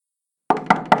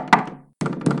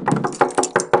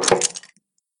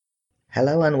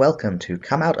Hello and welcome to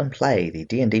Come Out and Play, the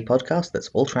D&D podcast that's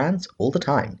all trans, all the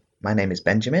time. My name is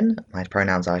Benjamin, my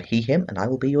pronouns are he, him, and I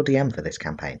will be your DM for this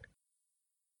campaign.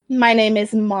 My name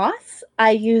is Moss,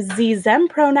 I use ze, them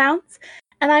pronouns,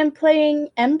 and I'm playing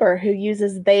Ember, who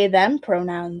uses they, them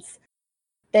pronouns.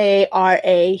 They are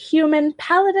a human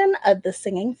paladin of the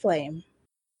Singing Flame.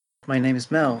 My name is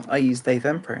Mel, I use they,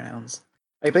 them pronouns.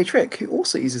 I play Trick, who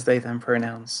also uses they, them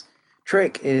pronouns.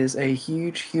 Trick is a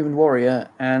huge human warrior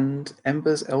and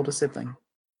Ember's elder sibling.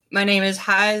 My name is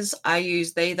Haz, I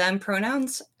use they, them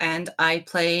pronouns, and I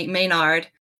play Maynard,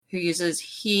 who uses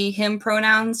he, him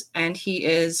pronouns, and he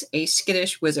is a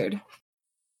skittish wizard.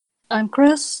 I'm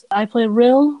Chris, I play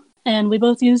Rill, and we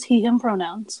both use he, him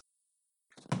pronouns.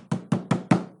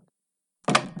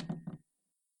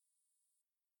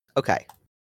 Okay.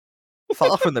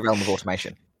 Far from the realm of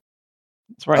automation.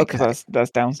 That's right, because that's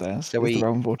downstairs. So the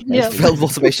realm of automation. Yeah. The realm of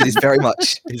automation is very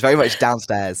much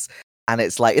downstairs, and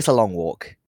it's a long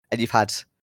walk, and you've had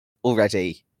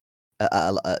already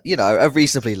a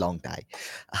reasonably long day.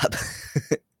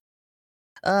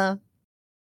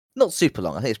 Not super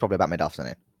long. I think it's probably about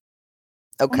mid-afternoon.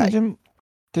 Okay.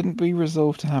 Didn't we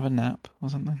resolve to have a nap or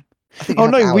something? Oh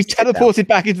no, we teleported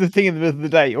back into the thing in the middle of the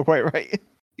day. You're quite right.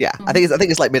 Yeah, I think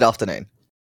it's like mid-afternoon.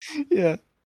 Yeah.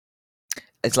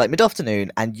 It's like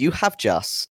mid-afternoon, and you have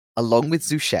just, along with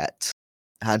Zuchet,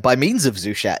 and by means of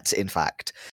Zuchet, in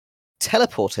fact,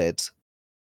 teleported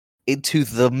into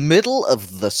the middle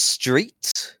of the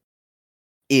street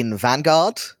in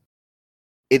Vanguard.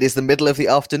 It is the middle of the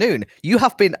afternoon. You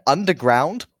have been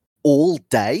underground all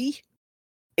day.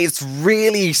 It's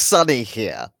really sunny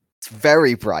here. It's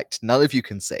very bright. None of you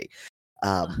can see.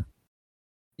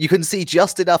 You can see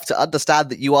just enough to understand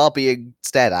that you are being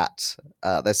stared at.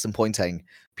 There's some pointing.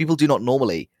 People do not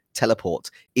normally teleport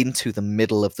into the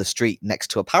middle of the street next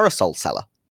to a parasol cellar.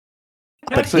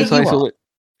 But here you are.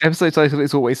 Episode title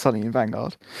is Always Sunny in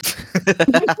Vanguard.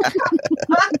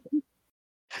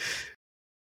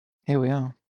 Here we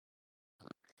are.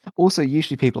 Also,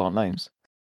 usually people aren't gnomes.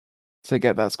 So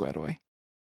get that squared away.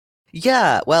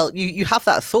 Yeah, well, you have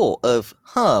that thought of,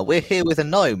 we're here with a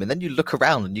gnome, and then you look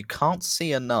around and you can't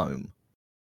see a gnome.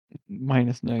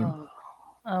 Minus gnome.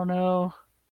 Oh no.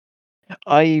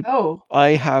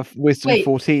 I have Wisdom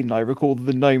 14, and I recall that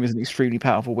the gnome is an extremely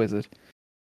powerful wizard.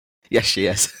 Yes, she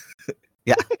is.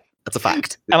 Yeah, that's a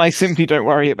fact. And I simply don't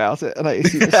worry about it, and I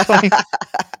assume it's fine.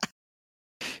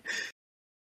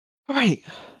 Right,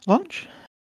 lunch?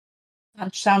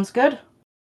 Lunch sounds good.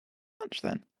 Lunch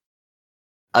then.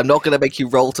 I'm not going to make you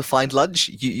roll to find lunch.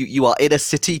 You are in a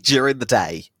city during the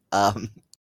day.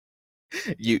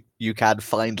 You can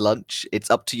find lunch. It's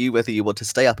up to you whether you want to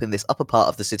stay up in this upper part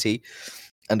of the city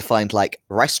and find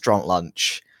restaurant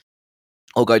lunch,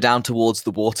 or go down towards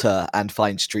the water and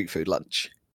find street food lunch.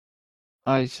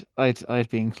 I'd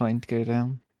be inclined to go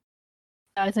down.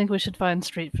 I think we should find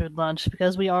street food lunch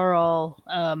because we are all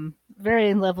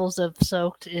varying levels of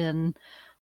soaked in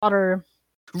water.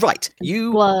 Right,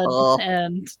 you blood are,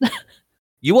 and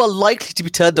you are likely to be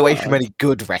turned away from any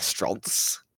good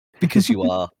restaurants because you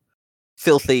are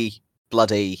filthy,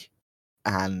 bloody,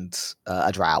 and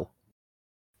a drow,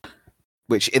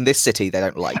 which in this city they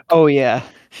don't like. Oh yeah,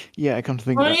 I come to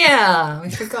think. Oh of it. yeah, I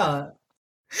forgot.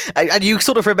 And you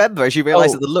sort of remember as you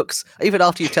realise that the looks, even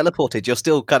after you've teleported, you're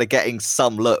still kind of getting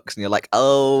some looks, and you're like,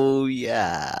 oh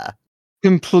yeah.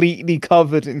 Completely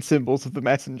covered in symbols of the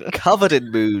messenger. Covered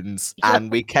in moons, and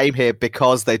we came here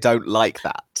because they don't like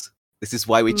that. This is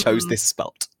why we chose this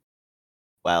spot.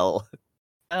 Well,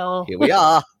 here we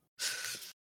are.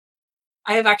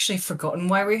 I have actually forgotten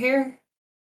why we're here.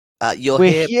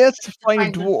 We're here to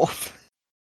find a dwarf.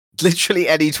 Literally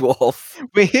any dwarf.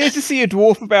 We're here to see a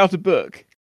dwarf about a book.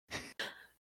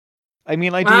 I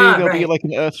mean, ideally there'll be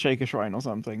an Earthshaker shrine or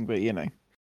something, but you know.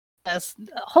 yes,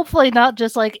 hopefully not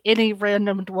just any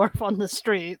random dwarf on the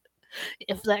street,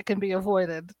 if that can be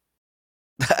avoided.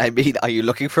 I mean, are you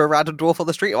looking for a random dwarf on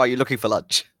the street, or are you looking for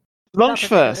lunch? Lunch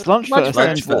first. Lunch first.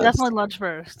 Definitely lunch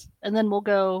first, and then we'll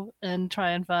go and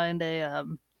try and find a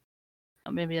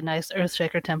maybe a nice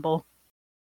Earthshaker temple.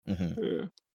 Mm-hmm.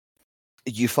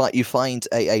 You find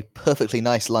a perfectly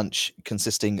nice lunch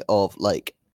consisting of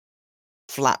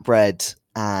flatbread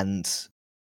and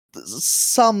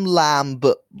some lamb,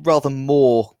 but rather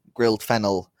more grilled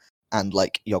fennel and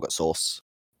yogurt sauce.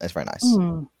 It's very nice.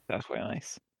 That's very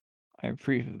nice. I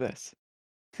approve of this.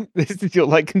 This is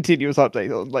your continuous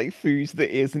update on foods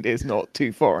that is and is not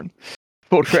too foreign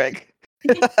for Trek.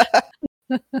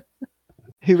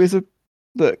 Who is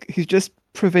who's just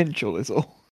provincial is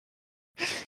all.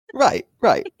 Right.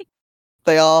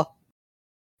 They have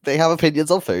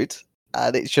opinions on food,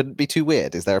 and it shouldn't be too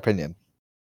weird, is their opinion.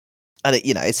 And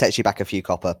it sets you back a few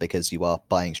copper because you are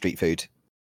buying street food,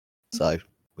 so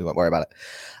we won't worry about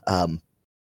it.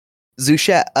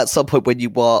 Zuchet, at some point when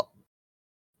you are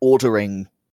ordering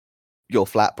your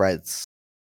flatbreads,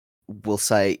 will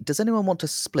say, "Does anyone want to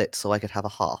split so I could have a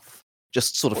half?"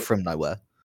 Just sort of from nowhere.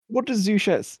 What does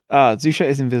Zuchet? Zuchet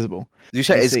is invisible.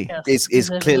 Zuchet I is see. Yes, is she's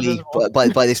clearly invisible.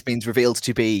 by this means revealed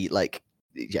to be like,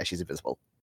 yeah, she's invisible.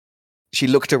 She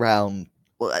looked around.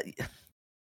 Well,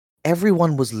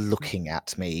 everyone was looking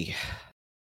at me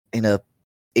in a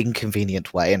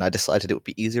inconvenient way, and I decided it would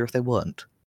be easier if they weren't.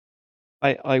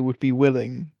 I would be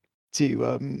willing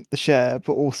to share,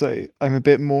 but also I'm a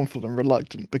bit mournful and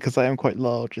reluctant because I am quite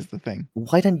large. Is the thing.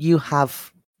 Why don't you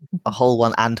have a whole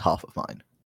one and half of mine?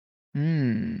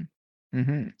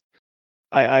 Mm-hmm.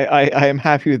 I am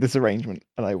happy with this arrangement,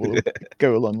 and I will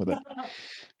go along with it.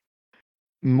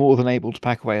 More than able to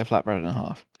pack away a flatbread and a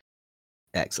half.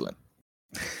 Excellent.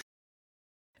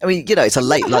 I mean, it's a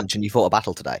late lunch, and you fought a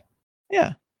battle today.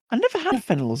 Yeah, I never had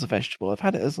fennel as a vegetable. I've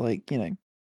had it as like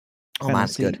Oh man,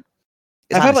 it's good. seed.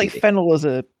 It's I've had like aniseedy. fennel as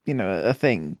a a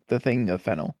thing, the thing of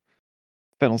fennel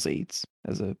seeds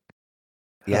as a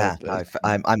Yeah, herb,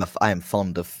 I am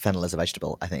fond of fennel as a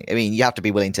vegetable. I think. I mean, you have to be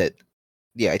willing to.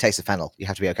 Yeah, it tastes of fennel. You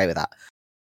have to be okay with that.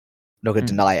 Not going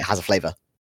to Mm. deny it has a flavor.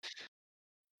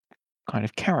 kind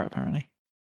of carrot apparently.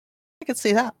 I can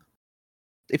see that.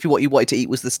 If what you wanted to eat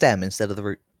was the stem instead of the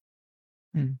root.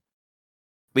 Mm.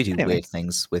 We do Anyway. weird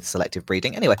things with selective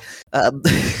breeding. Anyway,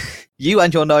 you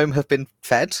and your gnome have been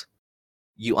fed.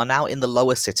 You are now in the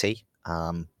lower city.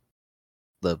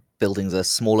 The buildings are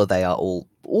smaller. They are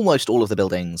almost all of the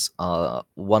buildings are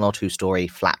 1 or 2 story,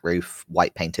 flat roof,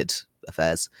 white painted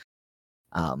affairs.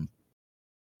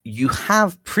 You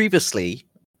have previously,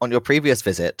 on your previous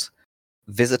visit,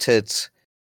 visited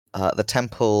the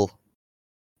temple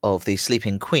of the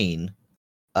Sleeping Queen.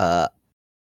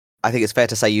 I think it's fair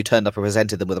to say you turned up and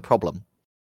presented them with a problem.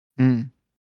 Mm.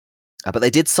 But they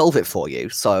did solve it for you,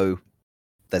 so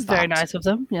there's Very that. nice of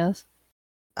them. Yes.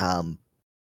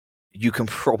 You can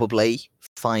probably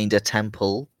find a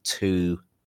temple to.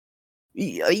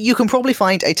 You can probably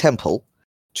find a temple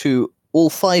to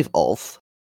all 5 of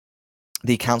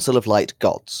the Council of Light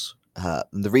gods.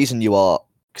 And the reason you are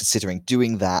considering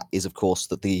doing that is, of course,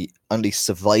 that the only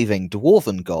surviving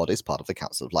dwarven god is part of the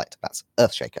Council of Light. That's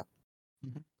Earthshaker.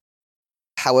 Mhm.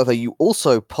 However, you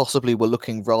also possibly were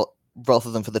looking rather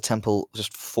than for the temple,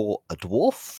 just for a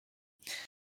dwarf.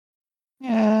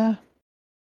 Yeah,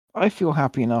 I feel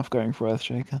happy enough going for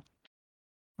Earthshaker.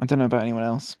 I don't know about anyone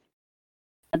else.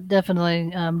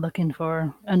 Definitely looking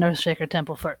for an Earthshaker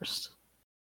temple first.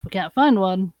 If we can't find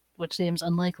one, which seems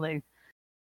unlikely,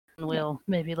 then we'll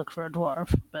maybe look for a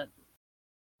dwarf. But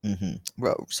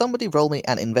Somebody roll me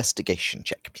an investigation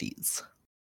check, please.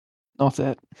 Not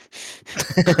it.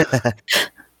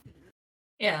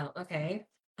 Yeah, okay.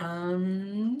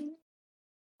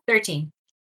 13.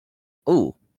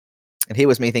 Ooh. And here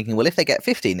was me thinking, well, if they get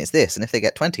 15, it's this, and if they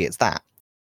get 20, it's that.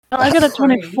 I got a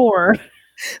Sorry. 24.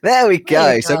 There we go.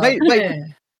 There you So go.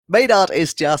 Maynard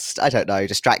is just, I don't know,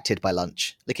 distracted by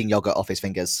lunch, licking yogurt off his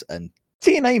fingers, and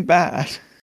 10 ain't bad.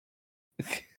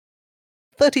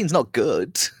 13's not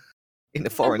good in a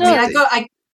foreign No, I city. got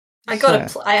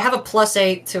I have a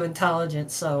 +8 to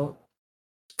intelligence, so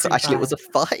So actually, it was a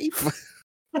 5.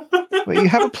 Wait, you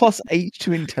have a +8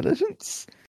 to intelligence?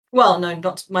 well, no,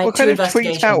 not my What two kind of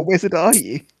investigation. tweaked out wizard are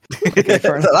you? Okay,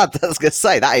 fair enough. I was going to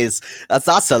say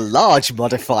that's a large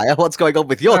modifier. What's going on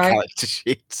with your Sorry. character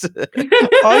sheet?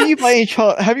 Are you by any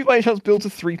chance? Have you by any chance built a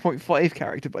 3.5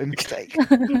 character by mistake?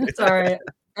 Sorry,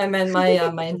 I meant my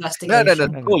my investigation.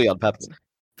 no, purely on purpose.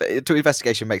 But to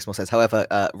investigation makes more sense. However,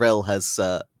 Rill has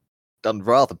done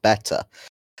rather better.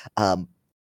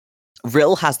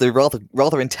 Rill has the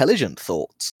rather intelligent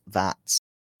thought that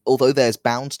although there's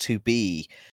bound to be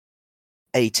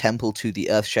a temple to the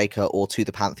Earthshaker or to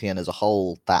the Pantheon as a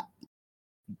whole that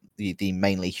the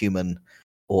mainly human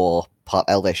or part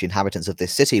Elvish inhabitants of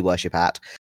this city worship at,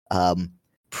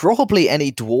 probably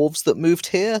any dwarves that moved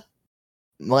here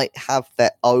might have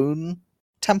their own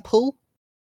temple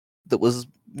that was,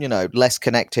 less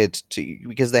connected to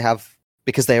because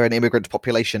they're an immigrant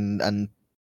population, and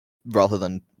rather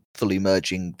than fully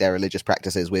merging their religious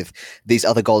practices with these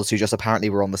other gods who just apparently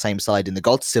were on the same side in the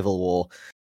gods' civil war,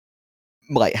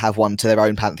 might have one to their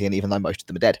own pantheon, even though most of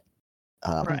them are dead.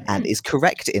 Right. And is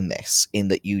correct in this, in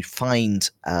that you find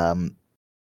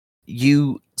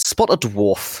you spot a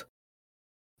dwarf,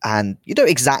 and you don't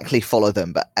exactly follow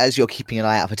them, but as you're keeping an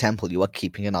eye out for temple, you are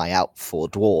keeping an eye out for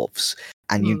dwarves,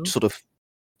 and you sort of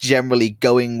generally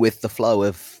going with the flow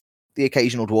of the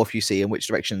occasional dwarf you see and which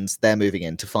directions they're moving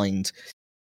in to find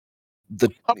the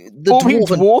Forming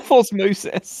dwarven. dwarf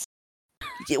osmosis.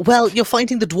 Well, you're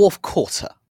finding the dwarf quarter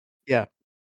To rather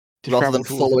travel than towards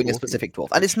the following a dwarf specific dwarf,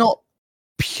 and it's not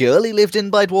purely lived in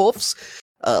by dwarves,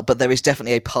 but there is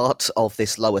definitely a part of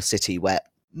this lower city where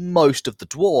most of the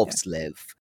dwarves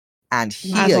live, and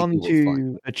here as you will find.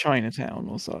 onto a Chinatown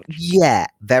or such. Yeah,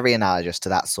 very analogous to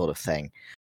that sort of thing.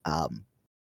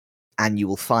 And you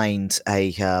will find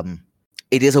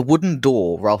it is a wooden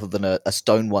door rather than a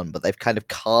stone one, but they've kind of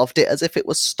carved it as if it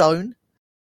was stone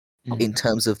in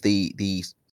terms of the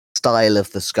style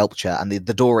of the sculpture, and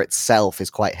the door itself is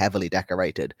quite heavily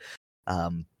decorated.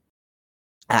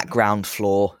 At ground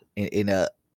floor in a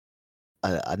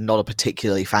not a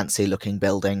particularly fancy looking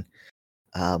building,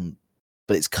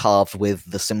 but it's carved with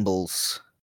the symbols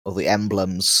or the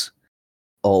emblems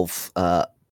of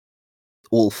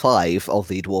all 5 of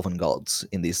the dwarven gods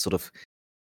in these sort of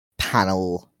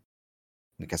panel,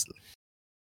 I guess,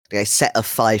 a set of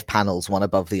 5 panels, one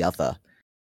above the other,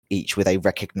 each with a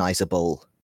recognizable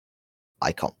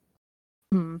icon.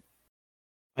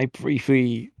 I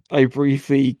briefly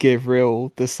give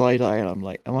Real the side eye, and I'm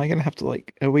like, are we gonna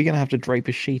have to drape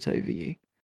a sheet over you?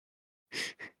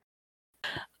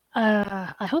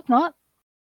 I hope not.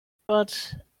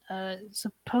 But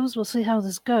suppose we'll see how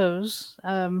this goes.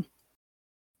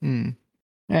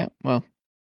 Yeah, well,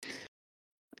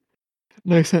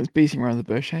 no sense beating around the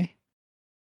bush, eh?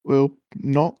 We'll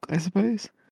knock, I suppose.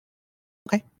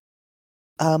 Okay.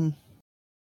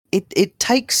 It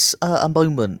takes a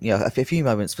moment, a few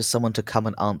moments for someone to come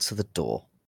and answer the door.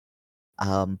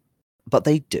 But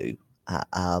they do.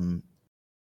 The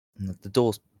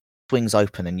door swings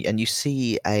open, and you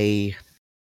see a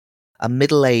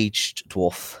middle-aged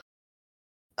dwarf.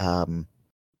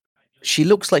 She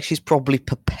looks like she's probably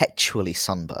perpetually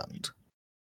sunburned.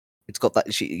 It's got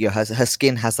that her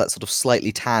skin has that sort of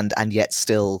slightly tanned and yet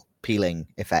still peeling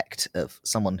effect of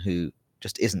someone who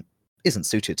just isn't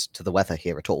suited to the weather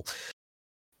here at all.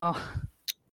 Oh.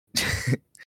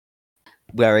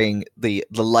 Wearing the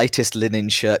lightest linen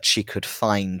shirt she could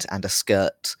find and a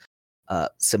skirt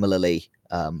similarly,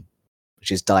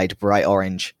 which is dyed bright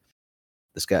orange.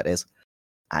 The skirt is.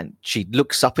 And she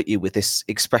looks up at you with this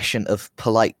expression of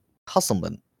polite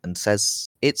puzzlement and says,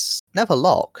 "It's never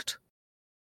locked.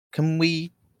 Can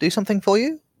we do something for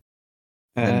you?"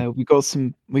 We got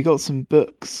some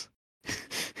books.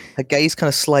 Her gaze kind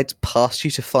of slides past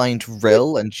you to find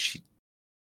Rill, and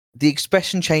the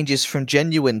expression changes from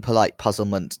genuine polite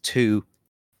puzzlement to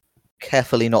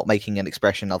carefully not making an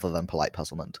expression other than polite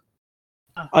puzzlement.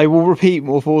 I will repeat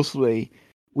more forcefully.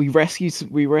 We rescued some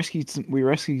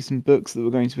books that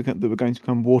were going to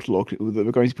become waterlogged. That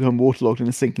were going to become waterlogged in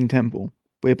a sinking temple.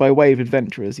 We're by way of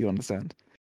adventurers, you understand.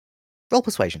 Roll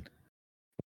persuasion.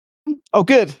 Oh,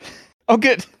 good. Oh,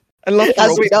 good. I love.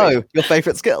 As we know, your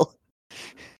favourite skill.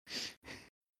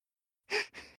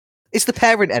 It's the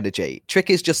parent energy. Trick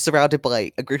is just surrounded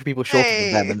by a group of people shorter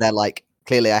than them, and they're like,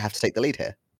 "Clearly, I have to take the lead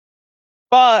here."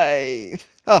 5.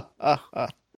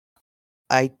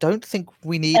 I don't think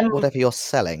we need whatever you're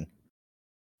selling.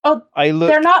 Oh, I look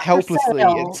they're not for helplessly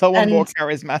sale, at someone more and-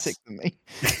 charismatic than me.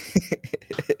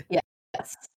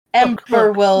 Yes.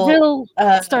 Ember will. Bill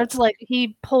starts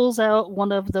he pulls out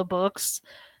one of the books,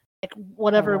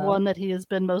 whatever one that he has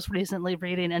been most recently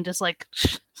reading, and just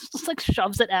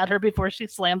shoves it at her before she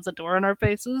slams the door in our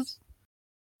faces.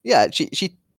 Yeah,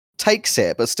 she takes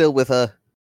it, but still with a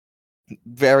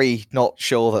very not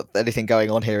sure that anything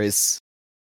going on here is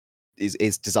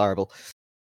desirable.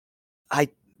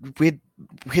 We're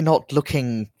not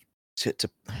looking to.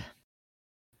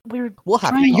 What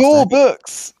have trying- you Your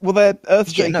books. Well, they're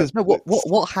Earthshakers. No,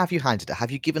 what have you handed her?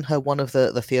 Have you given her one of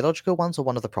the theological ones or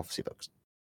one of the prophecy books?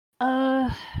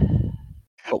 Or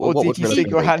What did would you Miller stick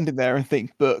your read? hand in there and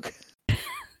think book?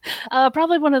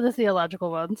 Probably one of the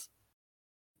theological ones.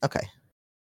 Okay.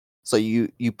 So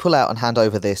you pull out and hand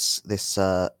over this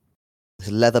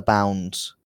leather bound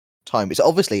tome. It's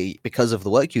obviously, because of the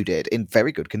work you did, in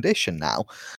very good condition now,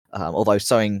 although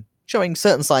showing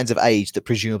certain signs of age that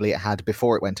presumably it had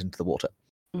before it went into the water.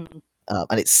 Mm.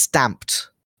 And it's stamped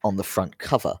on the front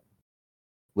cover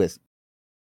with.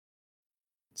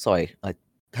 Sorry, I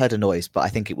heard a noise, but I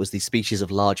think it was the species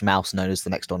of large mouse known as the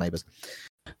next door neighbors.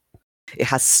 It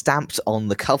has stamped on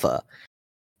the cover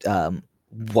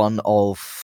one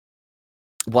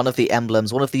of the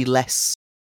emblems, one of the less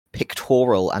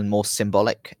pictorial and more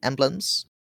symbolic emblems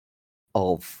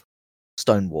of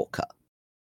Stonewalker.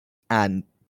 And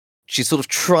she's sort of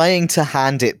trying to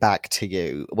hand it back to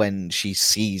you when she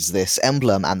sees this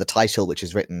emblem and the title, which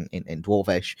is written in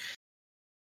Dwarvish.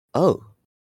 Oh,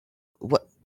 what?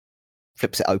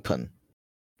 Flips it open.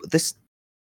 This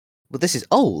Well, this is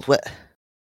old. Where?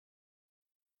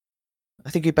 I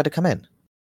think you'd better come in.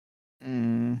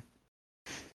 Mm.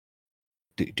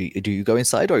 Do you go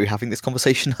inside, or are you having this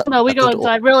conversation? No, we at go the door?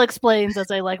 inside. Real explains as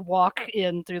they like walk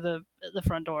in through the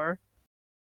front door.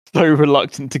 So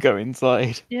reluctant to go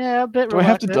inside. Yeah, a bit. Do I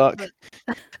have to duck?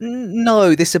 but-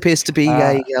 No, this appears to be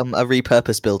Ah. a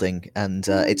repurposed building, and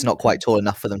it's not quite tall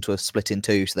enough for them to have split in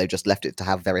two, so they've just left it to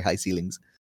have very high ceilings.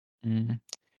 Mm.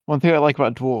 One thing I like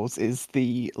about dwarves is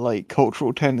the like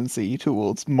cultural tendency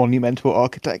towards monumental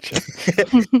architecture.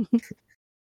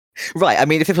 Right. I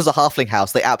mean, if it was a halfling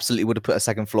house, they absolutely would have put a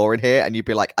second floor in here, and you'd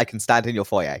be like, I can stand in your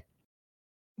foyer.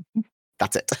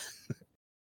 That's it.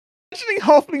 Actually,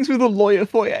 halflings with a lawyer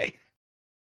foyer.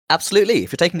 Absolutely.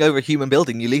 If you're taking over a human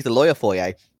building, you leave the lawyer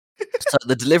foyer so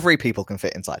the delivery people can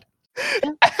fit inside.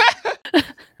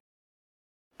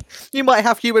 You might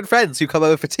have human friends who come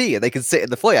over for tea and they can sit in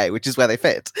the foyer, which is where they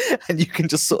fit, and you can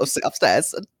just sort of sit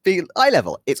upstairs and be eye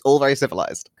level. It's all very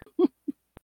civilized.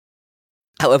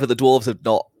 However, the dwarves have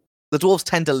not. The dwarves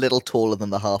tend a little taller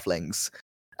than the halflings,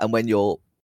 and when you're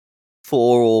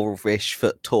 4-ish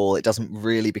foot tall, it doesn't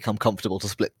really become comfortable to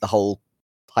split the whole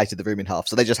height of the room in half.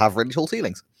 So they just have really tall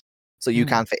ceilings, so you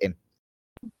can fit in.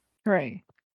 Hooray.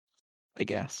 I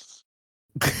guess.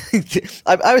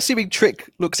 I'm assuming Trick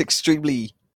looks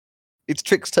extremely. It's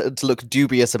Trick's turn to look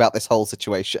dubious about this whole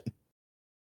situation.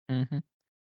 Mm-hmm.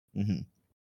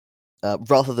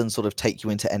 Rather than sort of take you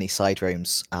into any side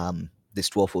rooms, this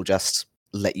dwarf will just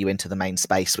let you into the main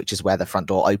space, which is where the front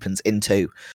door opens into.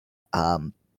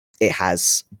 It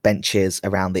has benches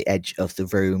around the edge of the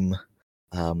room,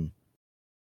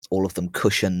 all of them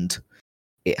cushioned.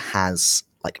 It has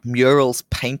like murals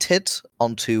painted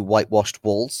onto whitewashed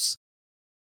walls,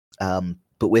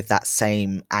 but with that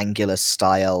same angular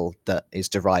style that is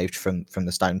derived from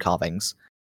the stone carvings.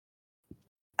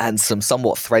 And some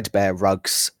somewhat threadbare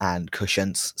rugs and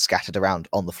cushions scattered around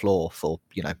on the floor for,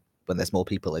 when there's more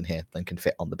people in here than can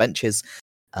fit on the benches.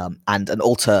 And an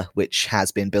altar which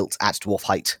has been built at dwarf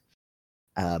height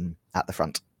at the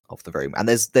front of the room. And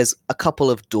there's a couple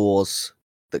of doors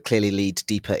that clearly lead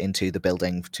deeper into the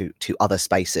building to other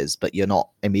spaces, but you're not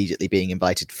immediately being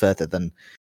invited further than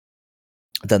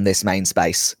this main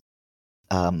space.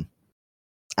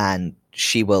 And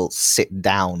she will sit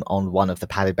down on one of the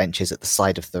padded benches at the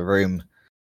side of the room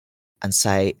and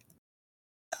say,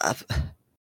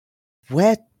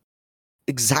 where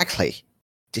exactly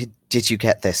did you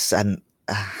get this, and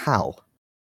how?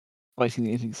 Fighting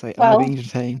anything to say, Well- I'm being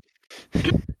entertained.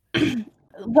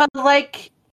 Well,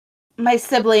 like my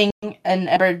sibling and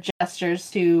Ember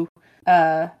gestures to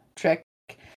Trick.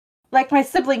 Like my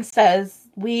sibling says,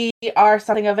 we are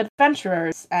something of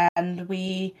adventurers, and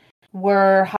we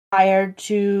were hired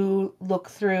to look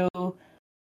through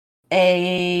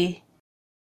to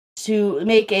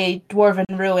make a dwarven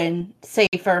ruin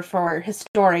safer for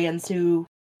historians to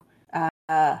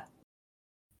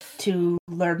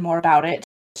learn more about it.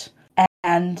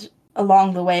 And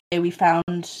along the way, we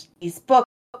found these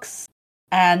books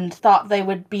and thought they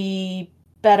would be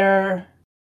better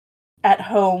at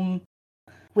home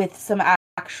with some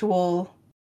actual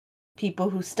people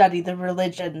who study the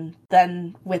religion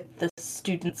than with the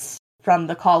students from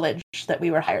the college that we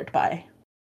were hired by.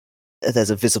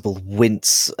 There's a visible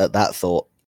wince at that thought.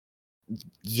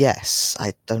 Yes,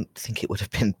 I don't think it would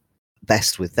have been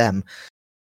best with them.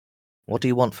 What do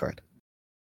you want for it?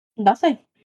 Nothing.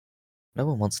 No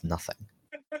one wants nothing.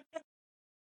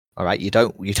 All right, you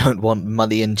don't want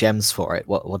money and gems for it.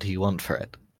 What do you want for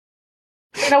it?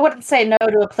 I wouldn't say no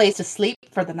to a place to sleep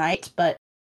for the night, but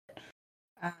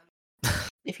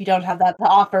if you don't have that to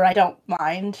offer, I don't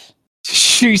mind.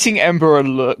 Shooting Ember a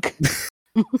look.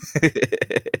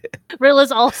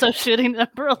 Rilla's also shooting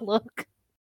Ember a look.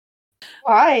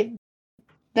 Fine.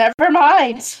 Never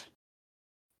mind.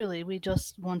 Really, we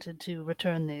just wanted to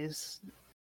return these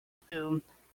to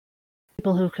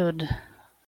people who could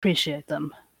appreciate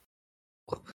them.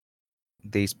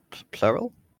 These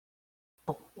plural?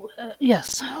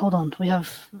 Yes, hold on. We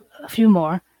have a few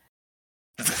more.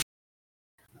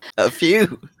 A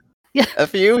few. Yeah. A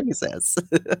few, he says.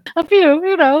 A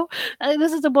few,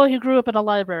 this is a boy who grew up in a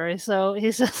library, so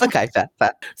he just Okay, fair.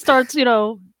 starts,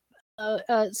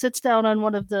 sits down on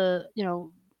one of the,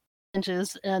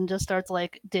 benches and just starts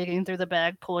like digging through the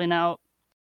bag, pulling out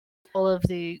all of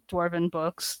the dwarven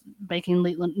books, making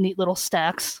neat little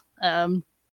stacks.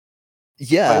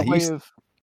 Yeah.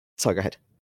 Sorry, go ahead.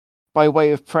 By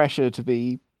way of pressure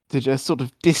to just sort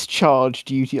of discharge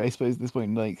duty, I suppose at this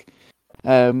point. Like,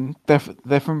 they're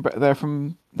from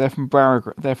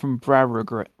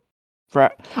Braragret.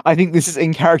 I think this is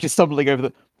in character stumbling over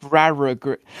the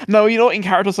Barragrim. No, you're not in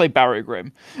character. Say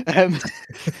Barragrim.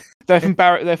 They're from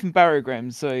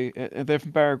Barragrim. So they're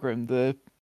from Barragrim. The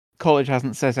college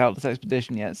hasn't set out this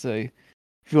expedition yet. So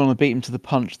if you want to beat them to the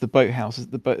punch, the boathouse is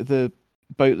the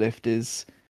boat lift is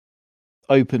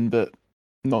open but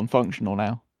non-functional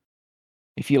now.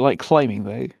 If you like climbing,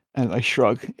 though, and I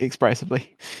shrug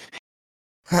expressively.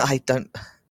 I don't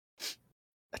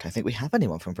think we have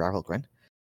anyone from Barragrim.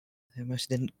 They most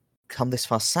didn't come this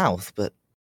far south, but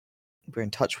we're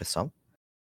in touch with some.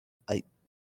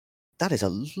 That is a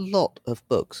lot of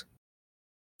books.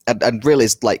 And Rill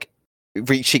is like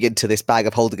reaching into this bag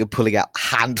of holding and pulling out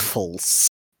handfuls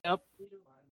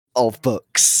of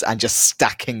books and just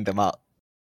stacking them up.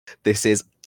 This is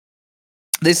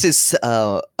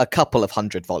a couple of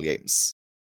 100 volumes.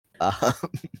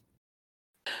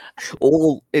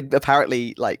 All in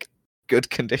apparently like good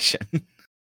condition.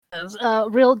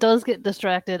 Real does get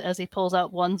distracted as he pulls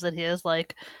out ones that he has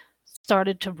like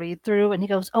started to read through, and he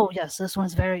goes, "Oh yes, this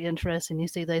one's very interesting." You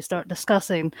see, they start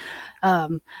discussing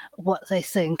what they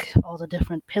think all the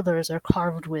different pillars are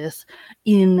carved with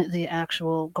in the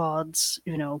actual god's,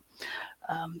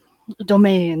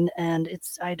 domain. And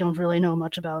I don't really know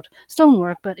much about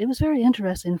stonework, but it was very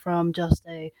interesting from just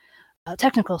a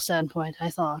technical standpoint, I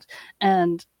thought.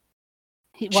 And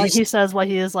he says why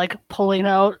he is like pulling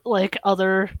out like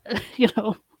other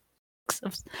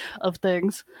of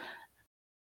things.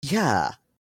 Yeah,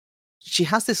 she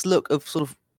has this look of sort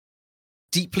of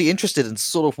deeply interested and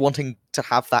sort of wanting to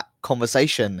have that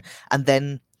conversation, and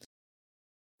then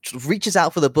sort of reaches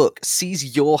out for the book,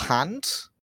 sees your hand,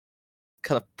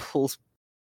 kind of pulls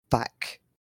back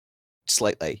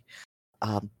slightly.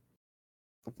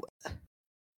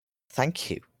 Thank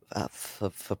you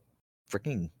for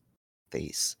bringing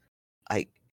these.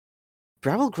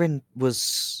 Barragrim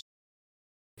was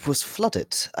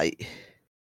flooded.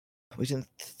 We didn't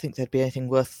think there'd be anything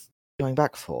worth going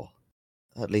back for.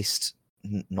 At least,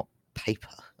 not paper.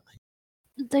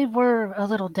 They were a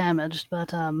little damaged, but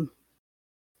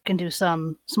can do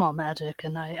some small magic,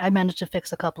 and I managed to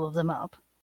fix a couple of them up.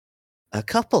 A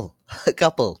couple,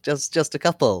 just a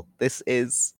couple. This.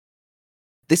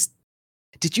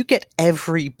 Did you get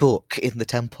every book in the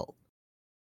temple?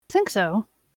 I think so.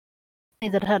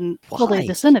 That hadn't Why? fully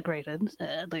disintegrated,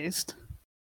 at least.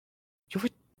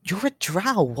 You're a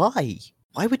drow. Why?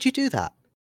 Why would you do that?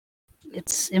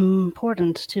 It's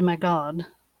important to my god.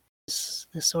 This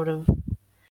sort of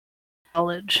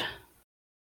knowledge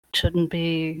shouldn't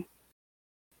be.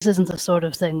 This isn't the sort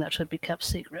of thing that should be kept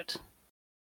secret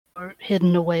or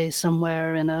hidden away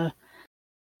somewhere in a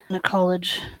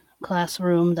college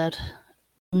classroom that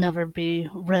will never be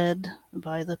read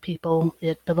by the people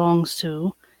it belongs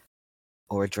to.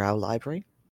 Or a drow library?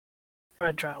 Or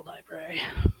a drow library.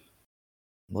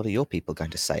 What are your people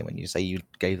going to say when you say you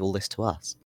gave all this to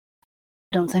us?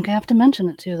 I don't think I have to mention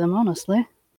it to them, honestly.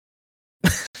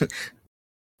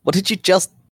 What did you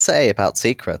just say about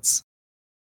secrets?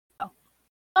 Oh.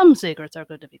 Some secrets are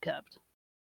good to be kept.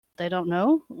 They don't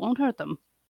know, won't hurt them.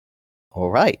 All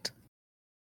right.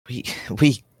 We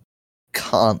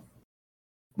can't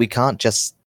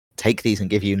just take these and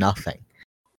give you nothing.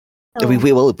 Oh. We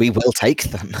will take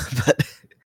them,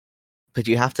 but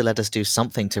you have to let us do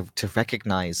something to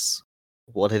recognize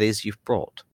what it is you've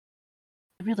brought.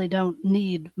 I really don't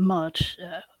need much.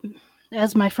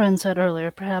 As my friend said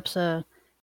earlier, perhaps a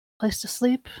place to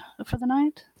sleep for the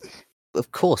night?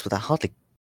 Of course, but that hardly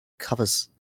covers...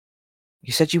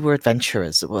 You said you were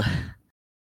adventurers. Are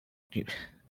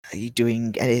you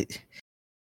doing any...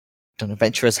 Don't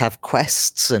adventurers have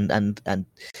quests and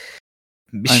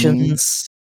missions?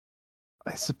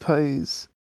 I suppose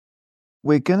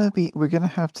we're gonna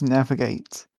have to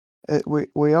navigate.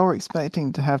 We are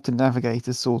expecting to have to navigate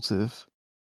a sort of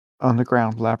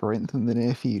underground labyrinth in the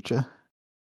near future.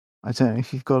 I don't know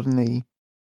if you've got any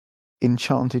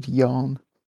enchanted yarn.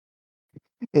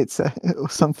 It's or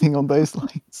something on those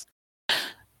lines.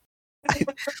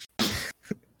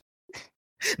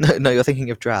 No, you're thinking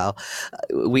of Drow.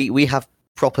 We have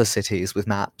proper cities with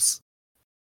maps.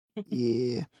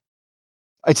 Yeah.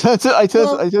 I turn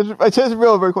to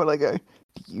Real very quickly. I go,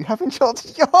 "Do you have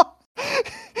enchanted yarn?"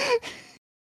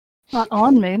 Not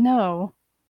on me, no.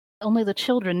 Only the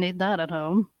children need that at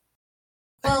home.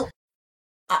 Well,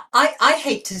 I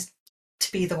hate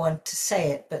to be the one to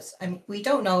say it, but I mean, we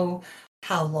don't know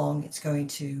how long it's going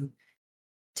to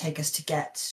take us to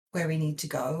get where we need to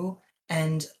go.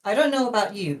 And I don't know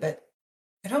about you, but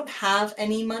I don't have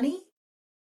any money,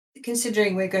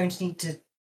 considering we're going to need to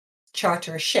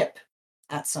charter a ship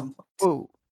at some point. Oh,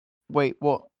 wait,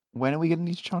 what? When are we going to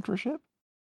need to charter a ship?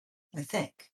 I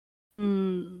think.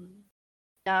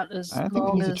 Not as I don't think we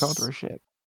long need to as charter a ship.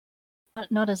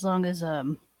 not as long as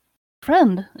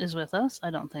friend is with us.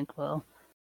 I don't think we'll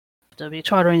have to be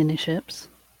chartering any ships.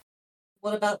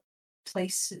 What about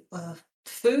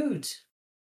food,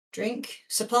 drink,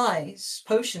 supplies,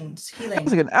 potions, Once healing?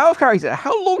 again, out of character,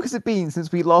 how long has it been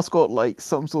since we last got like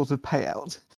some sort of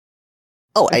payout?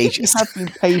 Oh, I think we ages. have been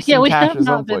paid Yeah, some we cash have at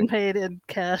some not been point. paid in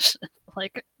cash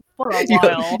like for a You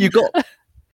while. got.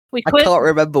 We I quit. can't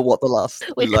remember what the last.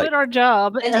 We like, quit our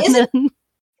job, And and is it- then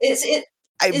Is it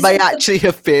it is may it the- actually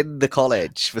have been the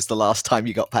college was the last time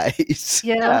you got paid.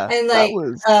 yeah, and that like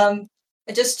was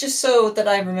just so that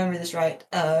I remember this right,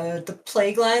 the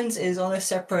plague lands is on a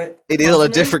separate. It is on a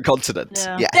continent? different continent.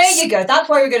 Yeah. Yes. There you go. That's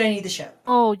why we're gonna need the ship.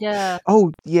 oh yeah,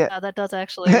 oh yeah. yeah, that does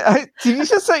actually. Did you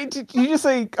just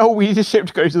say? Oh, we need a ship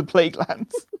to go to the Plague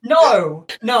Lands. No,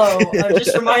 I'm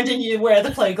just reminding you where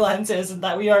the plague lands is and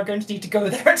that we are going to need to go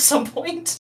there at some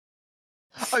point.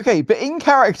 Okay, but in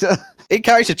character, In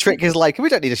character, Trick is like, we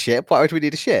don't need a ship. Why would we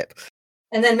need a ship?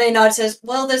 And then Maynard says,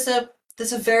 "Well, there's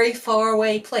a very far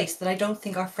away place that I don't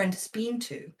think our friend has been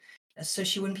to, so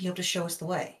she wouldn't be able to show us the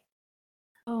way."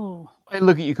 Oh, I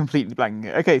look at you completely blanking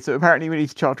it. Okay, so apparently we need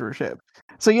to charter a ship.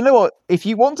 So you know what? If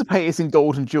you want to pay us in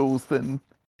gold and jewels, then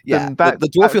Yeah, that- the dwarf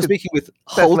that you're could speaking with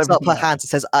settle holds up her everything out. hands and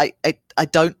says, I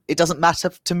don't, it doesn't matter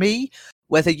to me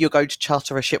whether you're going to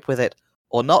charter a ship with it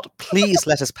or not. Please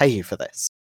let us pay you for this.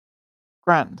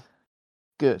 grand,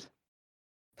 good.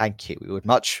 Thank you. We would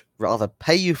much rather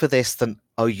pay you for this than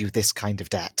owe you this kind of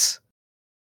debt.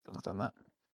 I've done that.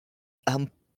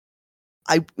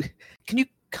 Can you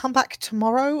come back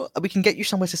tomorrow? We can get you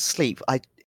somewhere to sleep.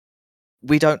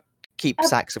 We don't keep Ab-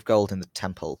 sacks of gold in the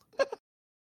temple.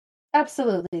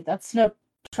 Absolutely, that's no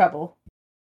trouble.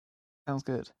 Sounds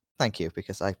good. Thank you,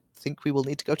 because I think we will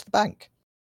need to go to the bank.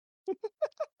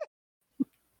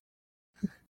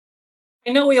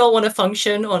 I know we all want to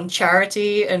function on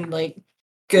charity and like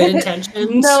good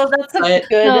intentions. No, that's a but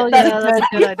good. no, that's yeah, that's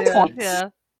a good idea. point. Yeah,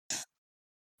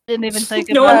 didn't even think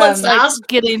No one about wants to ask.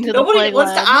 getting to the Nobody plague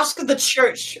wants to land. ask the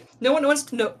church. No one wants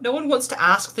to know. No one wants to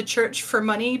ask the church for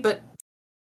money. But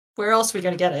where else are we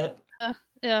gonna get it?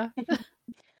 Yeah,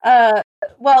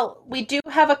 Well, we do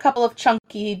have a couple of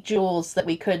chunky jewels that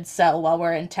we could sell while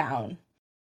we're in town.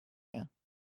 Yeah.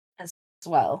 As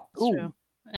well. that's true.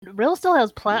 And Rill still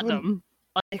has platinum.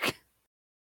 Like,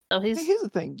 so Hey, he's here's the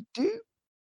thing.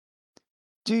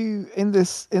 Do in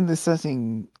this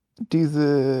setting,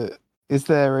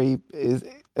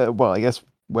 well, I guess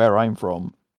where I'm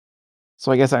from.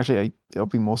 So I guess actually I'll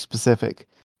be more specific.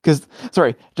 Because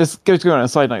sorry, just go on a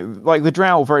side note. Like the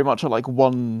Drow very much are like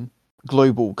one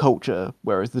global culture,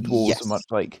 whereas the dwarves Yes. are much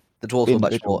like The dwarves were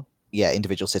much individual. more,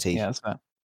 individual city, Yeah, that's fair.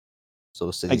 sort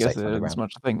of I city guess state it's underground.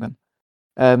 much a thing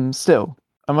then. Still,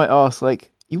 I might ask,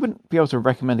 like, you wouldn't be able to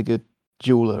recommend a good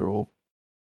jeweler or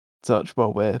such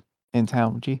while we're in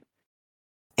town, would you?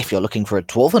 If you're looking for a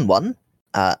dwarven one,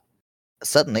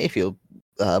 certainly. If you,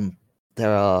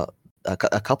 there are a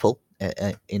couple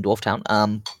in Dwarftown.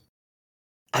 I'm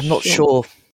not Sure. sure.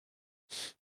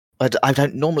 I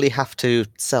don't normally have to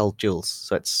sell jewels,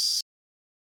 so it's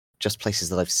just places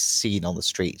that I've seen on the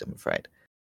street. I'm afraid.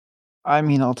 I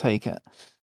mean, I'll take it.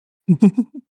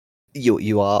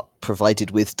 You are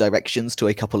provided with directions to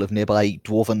a couple of nearby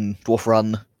dwarf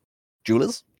run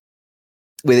jewelers,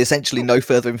 with essentially no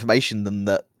further information than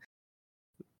that.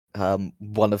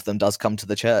 One of them does come to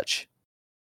the church.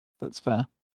 That's fair.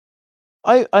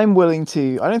 I'm willing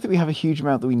to. I don't think we have a huge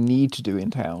amount that we need to do in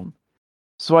town,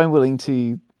 so I'm willing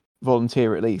to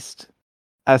volunteer at least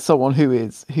as someone who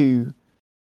is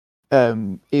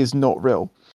not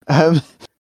real,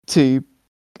 to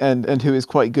and who is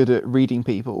quite good at reading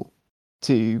people,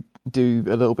 to do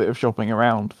a little bit of shopping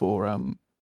around for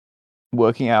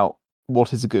working out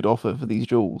what is a good offer for these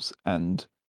jewels and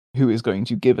who is going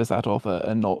to give us that offer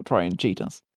and not try and cheat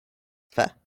us.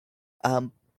 Fair.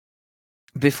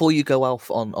 Before you go off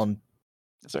on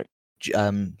Sorry.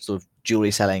 sort of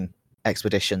jewelry selling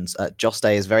expeditions, Joss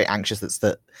Day is very anxious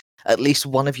that at least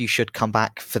one of you should come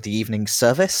back for the evening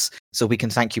service so we can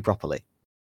thank you properly,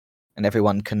 and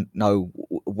everyone can know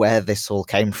where this all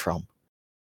came from.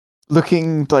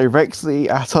 Looking directly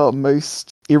at our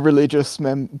most irreligious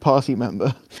party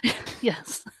member.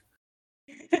 yes.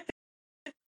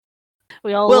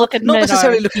 We all Well, look at not Maynard.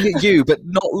 necessarily looking at you, but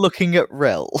not looking at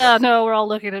Rill. No, we're all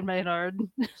looking at Maynard.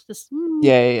 Just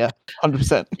Yeah,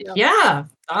 100%. Yeah.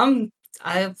 I'll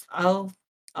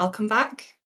come back.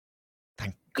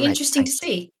 Be Great, interesting to thank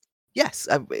see. Yes,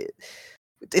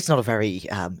 it's not a very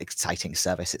exciting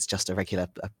service. It's just a regular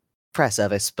prayer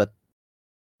service, but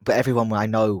everyone I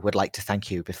know would like to thank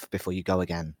you before you go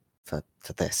again for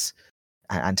this,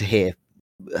 and to hear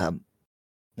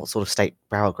what sort of state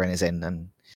Barrelgrin is in and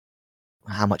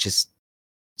how much is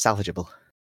salvageable.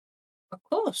 Of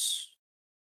course.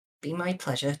 Be my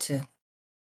pleasure to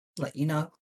let you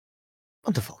know.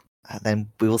 Wonderful. Then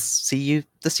we will see you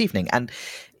this evening. And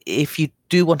if you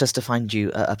do want us to find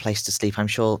you a place to sleep, I'm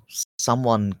sure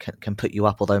someone can put you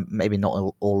up, although maybe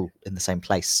not all in the same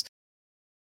place.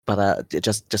 But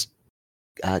just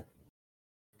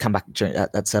come back during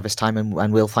at service time,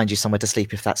 and we'll find you somewhere to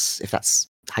sleep if that's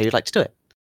how you'd like to do it.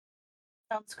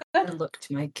 Sounds I good. look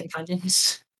to my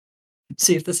companions,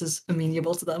 see if this is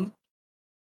amenable to them.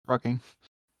 Rocking.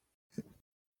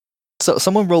 So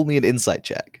someone roll me an insight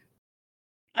check.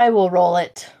 I will roll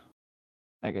it.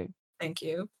 Okay. Thank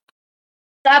you.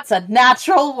 That's a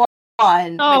natural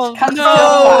one. Oh, which comes to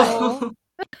no.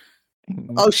 a 5.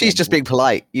 Oh, she's just being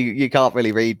polite. You can't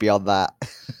really read beyond that.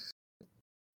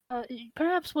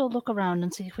 Perhaps we'll look around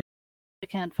and see if we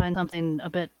can't find something a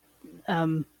bit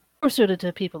more suited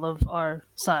to people of our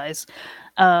size.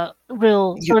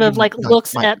 Real You- sort of you like might-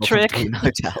 looks might at more Trick comfortable in a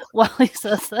hotel. while he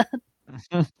says that.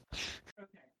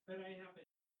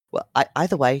 Well,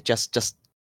 either way, just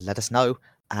let us know,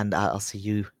 and I'll see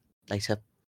you later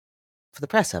for the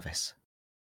prayer service.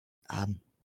 I'm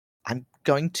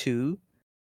going to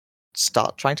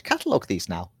start trying to catalogue these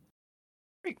now.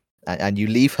 And you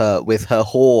leave her with her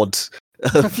hoard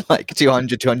of like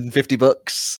 200, 250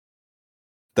 books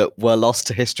that were lost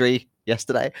to history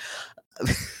yesterday.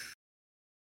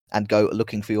 And go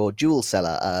looking for your jewel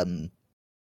seller.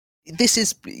 This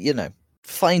is,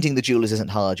 finding the jewelers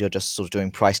isn't hard. You're just sort of doing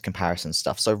price comparison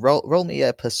stuff. So roll me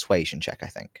a persuasion check, I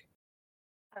think.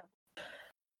 I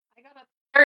got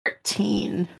a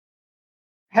 13.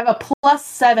 I have a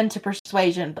 +7 to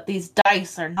persuasion, but these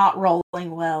dice are not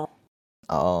rolling well.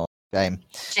 Oh, game.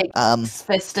 Jake's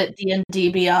fist at D&D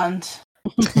Beyond.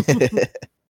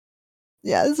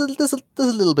 Yeah, there's a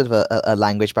little bit of a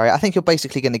language barrier. I think you're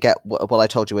basically going to get what I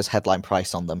told you as headline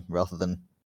price on them, rather than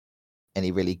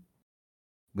any really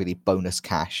bonus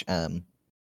cash.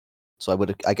 So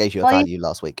I gave you a value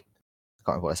last week. I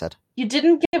can't remember what I said. You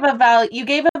didn't give a value. You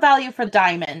gave a value for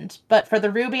diamond, but for the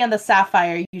ruby and the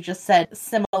sapphire, you just said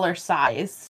similar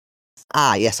size.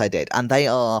 Ah, yes, I did. And they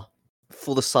are,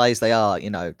 for the size they are,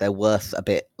 they're worth a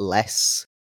bit less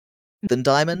than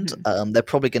diamond. They're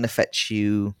probably going to fetch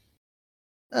you.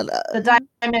 The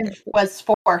diamond was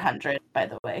 400, by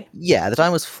the way. Yeah, the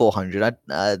diamond was 400.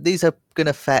 These are going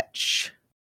to fetch.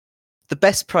 The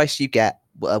best price you get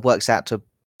works out to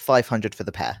 500 for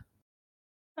the pair.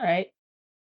 All right.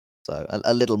 So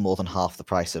a little more than half the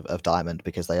price of diamond,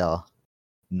 because they are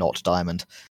not diamond.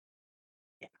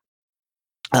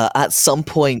 Yeah. At some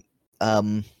point,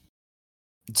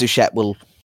 Zuchet will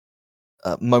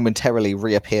momentarily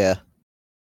reappear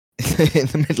in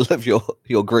the middle of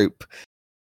your group.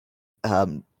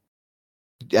 And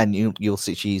you'll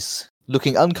see she's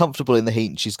looking uncomfortable in the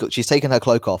heat. She's taken her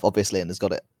cloak off, obviously, and has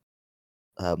got it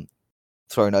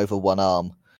thrown over one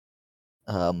arm.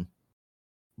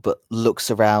 But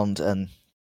looks around and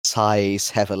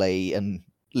sighs heavily and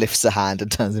lifts a hand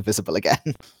and turns invisible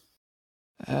again.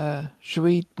 Should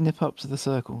we nip up to the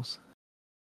circles?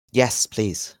 Yes,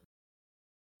 please.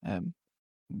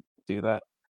 Do that.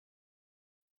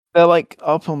 They're like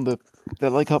up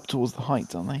towards the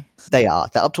heights, aren't they? They are.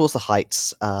 They're up towards the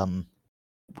heights.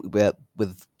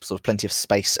 With sort of plenty of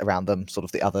space around them. Sort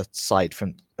of the other side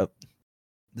from the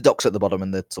docks at the bottom,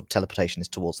 and the sort of teleportation is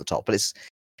towards the top. But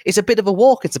it's a bit of a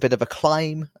walk. It's a bit of a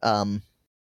climb.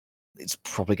 It's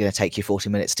probably going to take you 40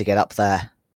 minutes to get up there,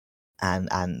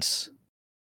 and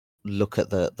look at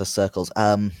the circles.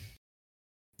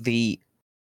 The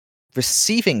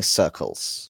receiving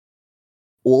circles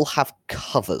all have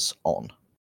covers on,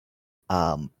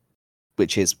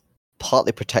 which is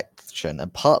partly protection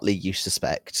and partly, you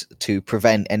suspect, to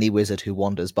prevent any wizard who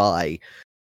wanders by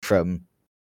from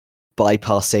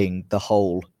bypassing the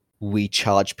whole "we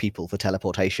charge people for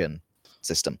teleportation"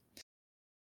 system.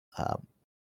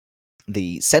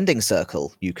 The sending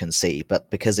circle you can see, but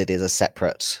because it is a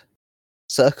separate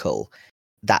circle,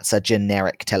 that's a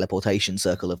generic teleportation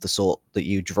circle of the sort that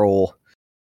you draw.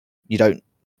 You don't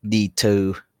need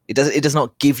to. It does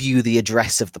not give you the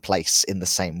address of the place in the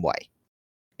same way.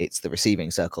 It's the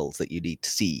receiving circles that you need to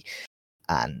see,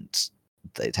 and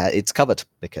it's covered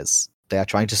because they are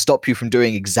trying to stop you from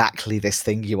doing exactly this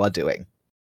thing you are doing.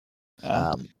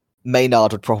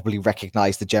 Maynard would probably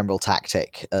recognize the general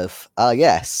tactic of,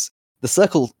 yes, the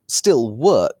circle still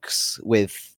works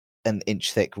with an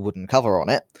inch-thick wooden cover on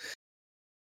it,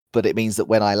 but it means that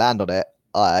when I land on it,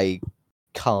 I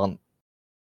don't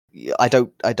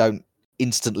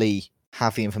instantly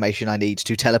have the information I need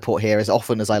to teleport here as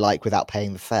often as I like without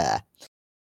paying the fare.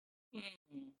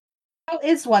 How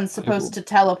is one supposed to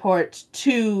teleport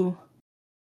to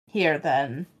here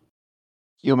then?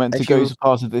 You're meant to If go you- to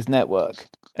part of this network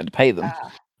and pay them.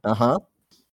 Uh-huh.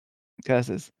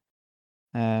 Curses.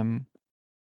 I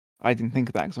didn't think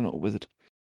of that because I'm not a wizard.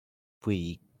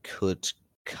 We could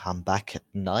come back at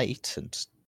night and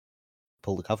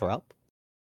pull the cover up.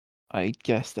 I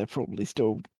guess they're probably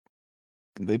still.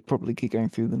 They probably keep going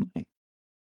through the night.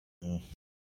 Mm.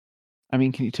 I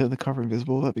mean, can you turn the cover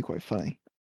invisible? That'd be quite funny.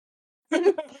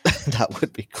 That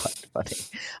would be quite funny.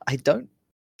 I don't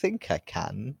think I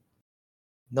can.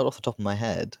 Not off the top of my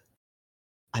head.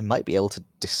 I might be able to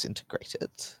disintegrate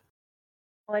it.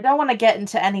 Well, I don't want to get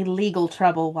into any legal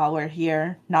trouble while we're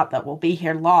here. Not that we'll be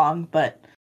here long, but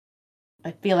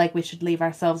I feel like we should leave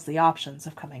ourselves the options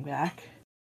of coming back.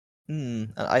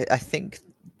 I think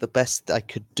the best I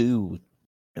could do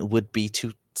would be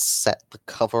to set the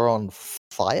cover on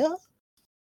fire,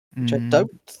 which I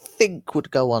don't think would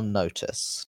go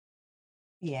unnoticed.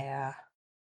 Yeah.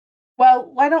 Well,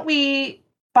 why don't we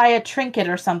buy a trinket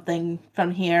or something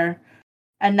from here?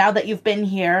 And now that you've been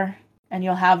here and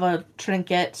you'll have a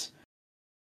trinket,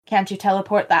 can't you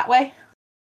teleport that way?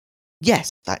 Yes,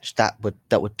 that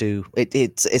would do.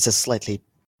 It's a slightly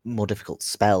more difficult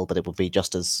spell, but it would be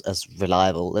just as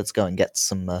reliable. Let's go and get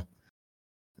some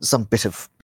bit of.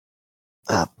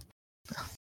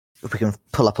 If we can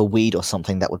pull up a weed or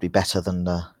something, that would be better than.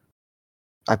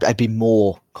 I'd be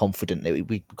more confident that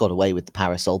we got away with the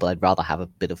parasol, but I'd rather have a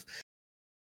bit of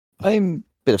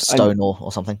stone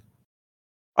or something.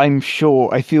 I'm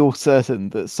sure. I feel certain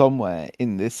that somewhere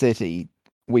in this city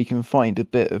we can find a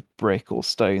bit of brick or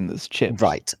stone that's chipped.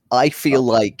 Right. I feel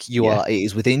like it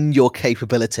is within your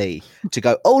capability to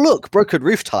go, oh look, broken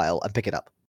roof tile, and pick it up.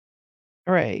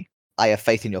 Hooray. I have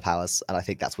faith in your powers, and I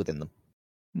think that's within them.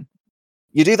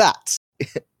 You do that.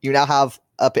 You now have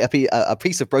a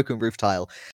piece of broken roof tile,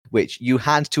 which you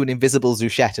hand to an invisible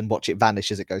Zuchette and watch it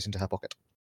vanish as it goes into her pocket.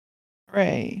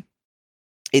 Hooray.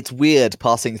 It's weird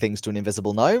passing things to an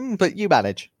invisible gnome, but you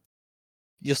manage.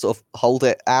 You just sort of hold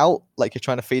it out like you're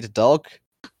trying to feed a dog.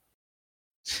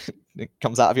 It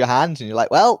comes out of your hand, and you're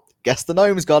like, well, guess the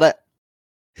gnome's got it.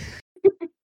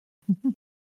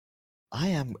 I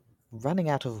am running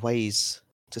out of ways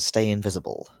to stay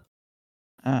invisible.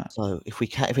 So if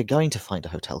we're going to find a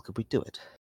hotel, could we do it?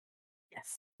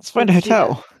 Yes. Let's find a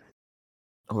hotel.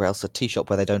 Or else a tea shop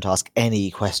where they don't ask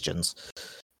any questions.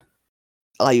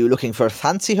 Are you looking for a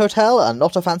fancy hotel and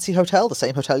not a fancy hotel? The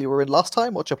same hotel you were in last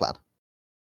time? What's your plan?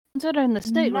 Considering the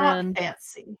state we're in. Not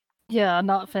fancy. Yeah,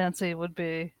 not fancy would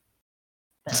be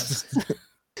best.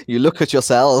 You look at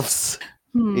yourselves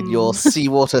in your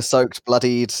seawater soaked,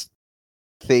 bloodied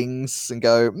things and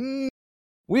go,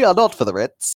 we are not for the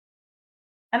Ritz.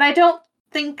 And I don't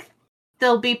think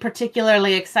they'll be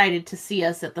particularly excited to see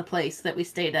us at the place that we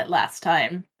stayed at last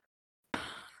time.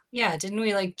 Yeah, didn't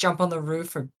we jump on the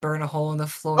roof or burn a hole in the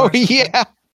floor? Oh yeah.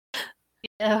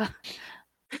 Yeah.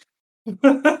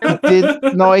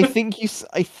 No, I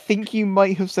think you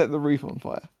might have set the roof on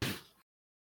fire.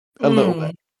 A little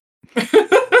bit.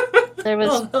 There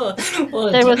was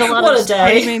What there was a lot of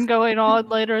day. screaming going on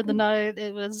later in the night.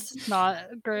 It was not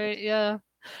great. Yeah.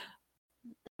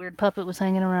 Weird puppet was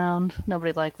hanging around.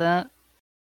 Nobody liked that.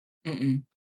 Mm-mm.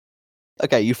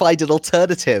 Okay, you find an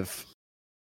alternative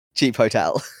cheap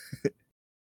hotel.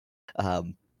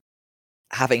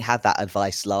 Having had that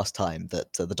advice last time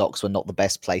that the docks were not the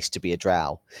best place to be a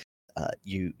drow,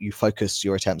 you focus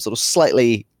your attempt sort of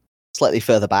slightly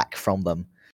further back from them,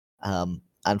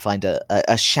 and find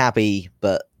a shabby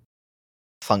but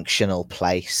functional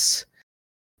place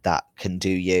that can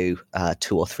do you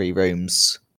 2 or 3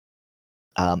 rooms.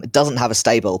 It doesn't have a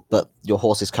stable, but your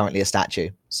horse is currently a statue,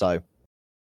 so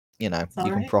you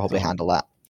can probably handle that.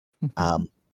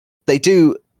 They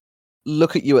do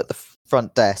look at you at the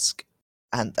front desk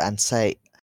and say,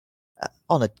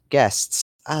 honoured guests,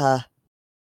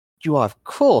 you are of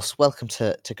course welcome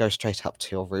to go straight up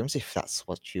to your rooms if that's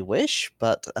what you wish,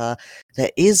 but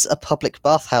there is a public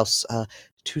bathhouse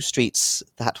 2 streets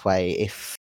that way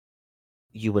if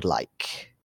you would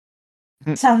like.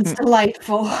 Sounds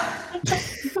delightful.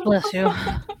 Bless you.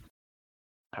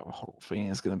 That whole thing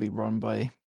is going to be run by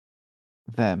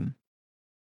them,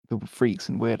 the freaks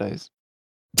and weirdos.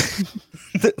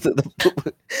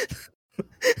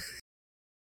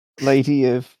 Lady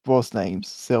of what's names,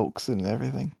 silks and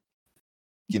everything.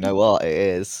 You know what it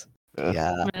is.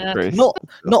 Yeah. Gross.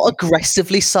 Not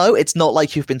aggressively so. It's not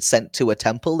like you've been sent to a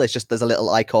temple. There's a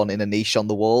little icon in a niche on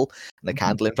the wall and a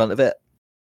candle in front of it.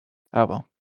 Oh well.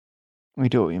 We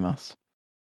do what we must.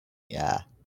 Yeah.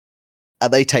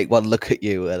 And they take one look at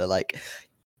you and are like,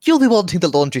 you'll be wanting the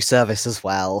laundry service as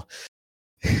well.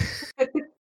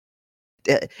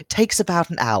 it takes about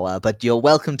an hour, but you're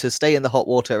welcome to stay in the hot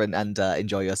water and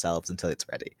enjoy yourselves until it's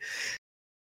ready.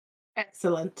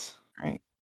 Excellent. Right.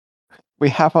 We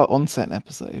have our onset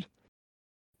episode.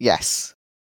 Yes.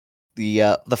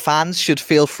 The fans should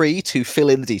feel free to fill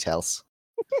in the details.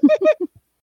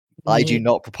 I do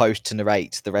not propose to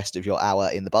narrate the rest of your hour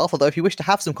in the bath, although if you wish to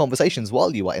have some conversations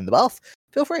while you are in the bath,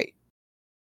 feel free.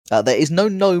 There is no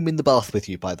gnome in the bath with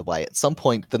you, by the way. At some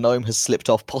point, the gnome has slipped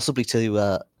off, possibly to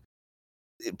up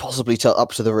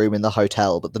to the room in the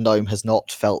hotel, but the gnome has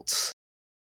not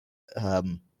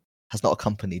has not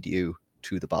accompanied you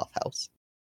to the bathhouse.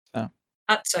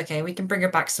 That's okay. We can bring her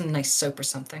back some nice soap or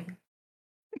something.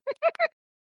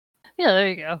 Yeah, there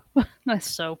you go. Nice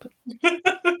soap.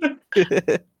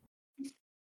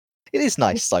 It is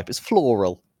nice soap. It's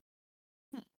floral.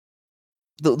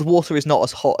 The water is not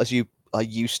as hot as you are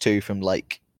used to from,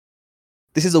 like...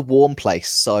 This is a warm place,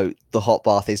 so the hot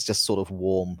bath is just sort of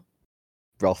warm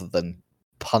rather than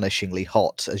punishingly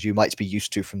hot, as you might be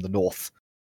used to from the north.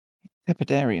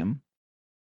 Epidarium.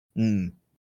 Still,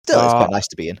 it's quite nice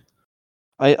to be in.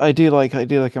 I do like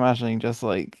imagining just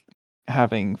like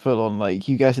having full on, like,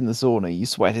 you get in the sauna, you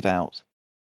sweat it out.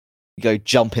 You go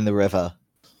jump in the river.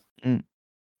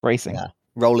 Racing. Yeah.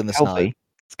 Roll in the snow. Healthy.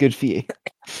 It's good for you.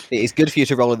 It is good for you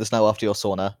to roll in the snow after your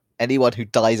sauna. Anyone who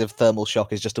dies of thermal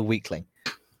shock is just a weakling.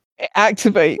 It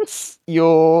activates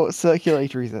your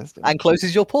circulatory system. And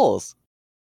closes your pores.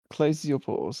 Closes your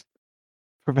pores.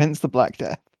 Prevents the Black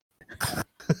Death.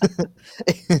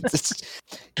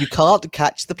 You can't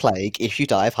catch the plague if you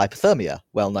die of hypothermia.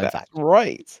 Well-known fact.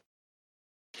 Right.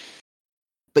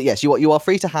 But yes, you are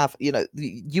free to have,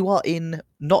 you are in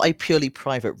not a purely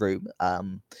private room.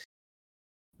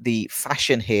 The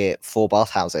fashion here for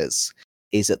bathhouses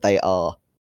is that they are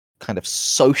kind of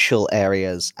social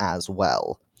areas as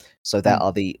well. So there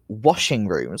are the washing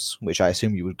rooms, which I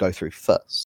assume you would go through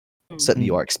first. Certainly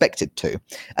you are expected to.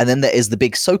 And then there is the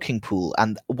big soaking pool,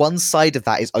 and one side of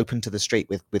that is open to the street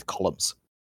with columns.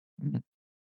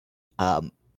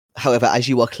 However, as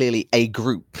you are clearly a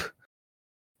group,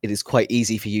 it is quite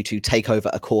easy for you to take over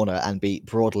a corner and be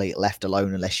broadly left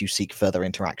alone unless you seek further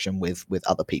interaction with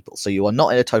other people. So you are not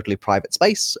in a totally private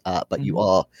space, but you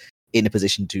are in a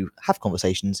position to have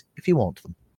conversations if you want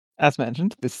them. As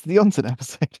mentioned, this is the onset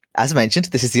episode. As mentioned,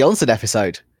 this is the onset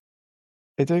episode.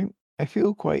 I don't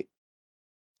feel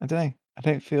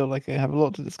like I have a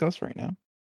lot to discuss right now.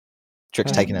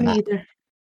 Trick's taking a nap. Either.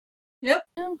 Yep,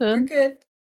 I'm we're good.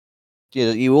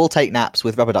 good. You all take naps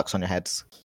with rubber ducks on your heads.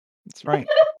 That's right.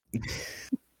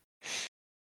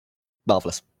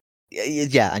 Marvelous.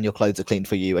 Yeah, and your clothes are clean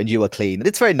for you, and you are clean, and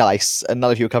it's very nice. And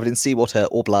none of you are covered in seawater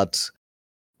or blood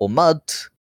or mud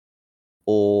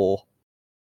or,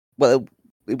 well,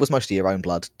 it was mostly your own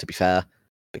blood, to be fair,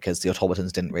 because the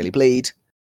automatons didn't really bleed.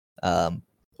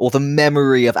 Or the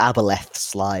memory of Aboleth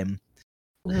slime.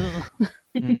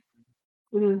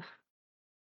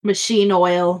 Machine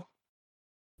oil.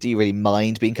 Do you really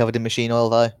mind being covered in machine oil,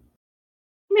 though? I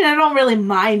mean, I don't really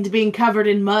mind being covered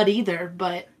in mud either,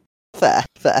 but... Fair.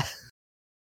 But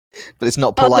it's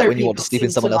not polite Other when you want to people sleep in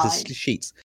seem someone to else's mind.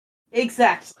 sheets.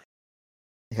 Exactly.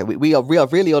 Okay, we are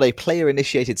really on a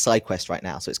player-initiated side quest right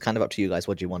now, so it's kind of up to you guys.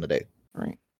 What do you want to do?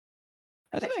 Right.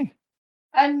 I don't know.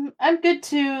 I'm good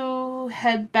to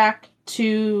head back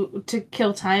to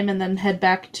kill time and then head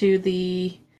back to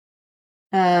the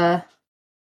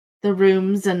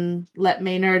rooms and let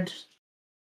Maynard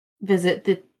visit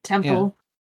the temple.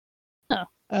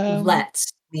 Let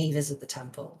me visit the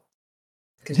temple.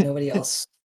 Because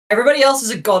everybody else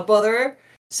is a god botherer,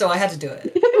 so I had to do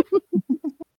it.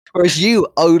 Whereas you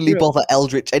only bother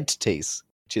eldritch entities,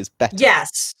 which is better.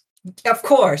 Yes, of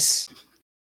course.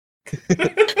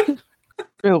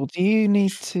 Bill, do you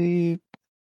need to...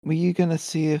 Were you going to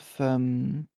see if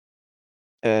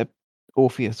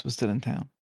Orpheus was still in town?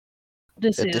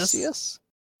 Odysseus?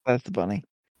 That's the bunny.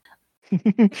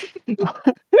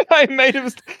 I made him.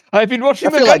 I've been watching.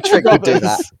 I feel like Trick would do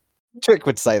that. Trick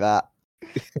would say that.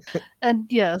 And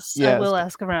yes, I Yes. will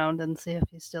ask around and see if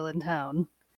he's still in town.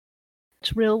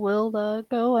 Trill will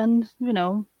go and,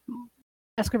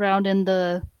 ask around in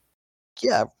the...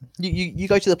 Yeah, you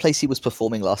go to the place he was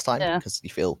performing last time because you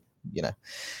feel,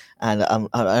 and I'm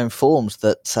informed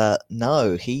that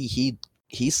no, he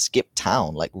skipped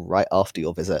town like right after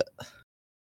your visit.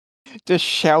 Just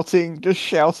shouting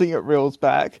at Rill's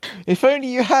back. If only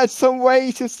you had some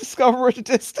way to discover at a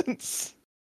distance.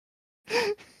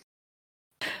 If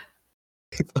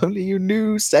only you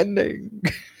knew sending.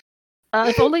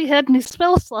 If only he had any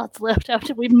spell slots left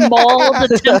after we mauled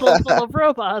the temple full of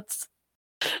robots.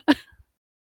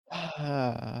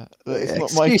 It's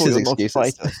not my fault you're not a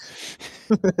fighter.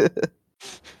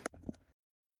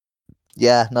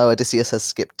 Yeah, no, Odysseus has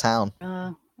skipped town.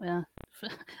 Yeah.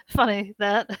 Funny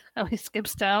that how he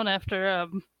skips town after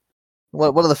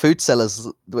One of the food sellers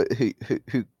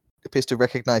who appears to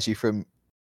recognize you from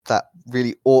that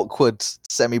really awkward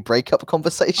semi-breakup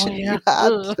conversation yeah. you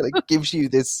had, Ugh. kind of gives you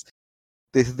this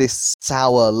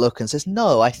sour look and says,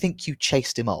 "No, I think you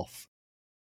chased him off."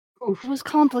 It was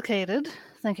complicated.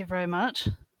 Thank you very much.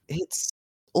 It's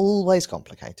always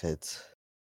complicated.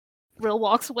 Rill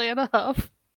walks away in a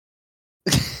huff.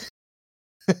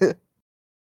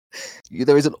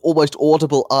 There is an almost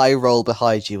audible eye roll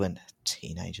behind you, and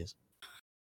teenagers.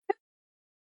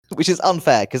 Which is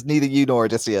unfair, because neither you nor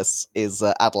Odysseus is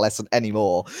adolescent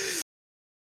anymore.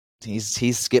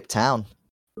 He's skipped town.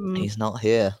 He's not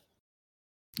here.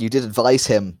 You did advise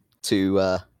him to...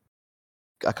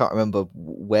 I can't remember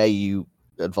where you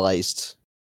advised,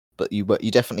 but you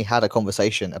definitely had a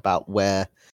conversation about where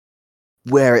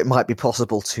it might be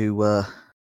possible to...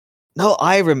 No,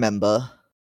 I remember.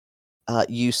 I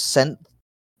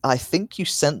think you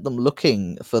sent them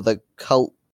looking for the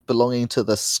cult belonging to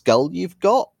the skull you've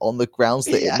got, on the grounds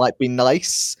that it might be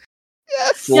nice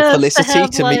for Yes, Felicity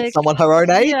to meet someone her own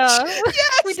age. Yeah,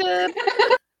 we did.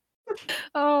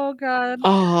 Oh god.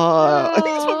 I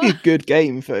think this might be a good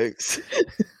game, folks.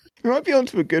 We might be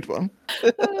onto a good one.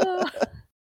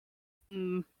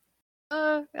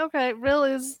 Okay, Rill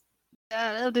is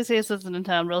Odysseus isn't in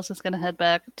town. Rill's just gonna head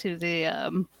back to the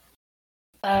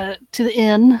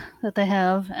inn that they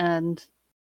have and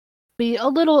be a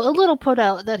little put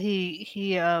out that he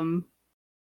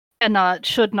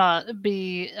should not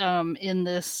be in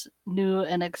this new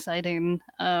and exciting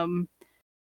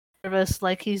service.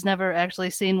 Like, he's never actually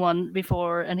seen one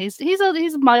before, and he's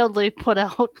mildly put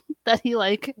out that he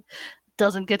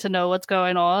doesn't get to know what's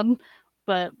going on,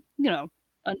 but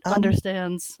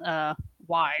understands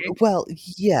why. Well,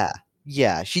 yeah.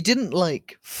 She didn't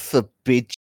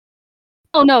forbid.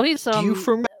 Oh no, he's you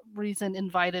from reason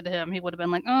invited him. He would have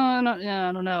been like, oh no, yeah,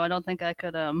 I don't know. I don't think I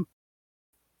could.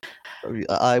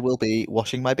 I will be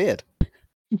washing my beard.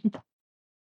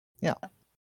 Yeah.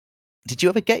 Did you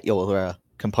ever get your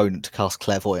component to cast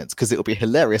clairvoyance? Because it would be a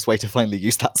hilarious way to finally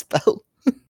use that spell.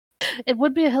 It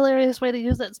would be a hilarious way to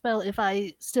use that spell if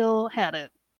I still had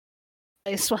it.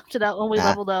 I swapped it out when we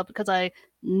leveled up because I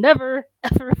never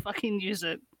ever fucking use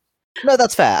it. No,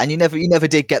 that's fair, and you never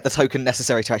did get the token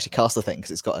necessary to actually cast the thing because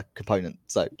it's got a component,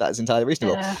 so that is entirely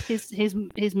reasonable. Yeah,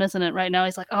 he's missing it right now.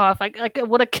 He's like, oh, if I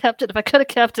would have kept it, if I could have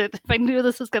kept it, if I knew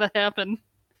this was gonna happen.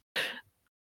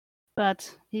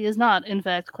 But he is not, in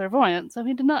fact, clairvoyant, so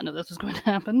he did not know this was going to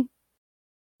happen.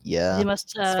 Yeah, he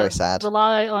must it's very sad.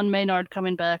 Rely on Maynard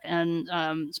coming back and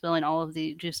spilling all of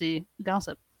the juicy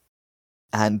gossip.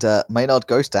 And Maynard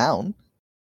goes down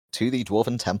to the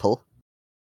Dwarven Temple,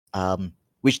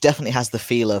 which definitely has the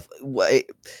feel of,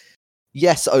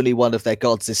 yes, only one of their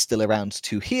gods is still around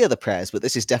to hear the prayers, but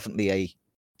this is definitely a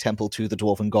temple to the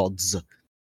Dwarven gods.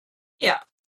 Yeah.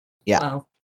 Well,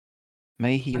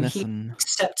 may he listen.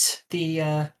 Accept the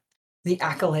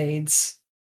accolades.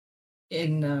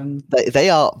 In they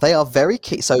are very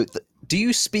key. So, do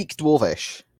you speak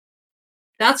Dwarvish?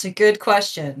 That's a good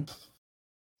question.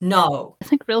 No, I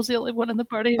think Rill's the only one in the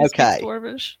party who speaks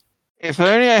Dwarvish. If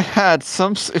only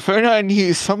I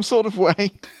knew some sort of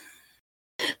way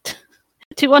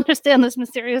to understand this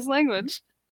mysterious language.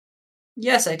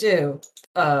 Yes, I do.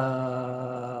 You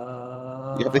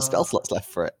have any spell slots left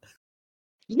for it?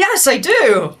 Yes, I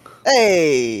do.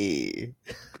 Hey,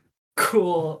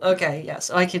 cool. Okay, yes,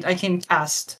 I can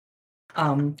cast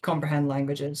comprehend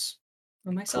languages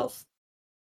for myself.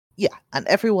 Yeah, and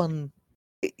everyone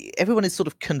is sort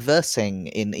of conversing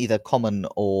in either common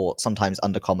or sometimes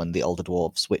undercommon, the older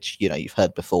dwarves, which, you've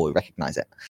heard before, we recognize it.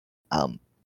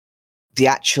 The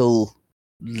actual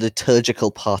liturgical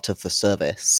part of the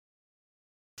service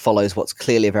follows what's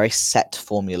clearly a very set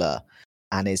formula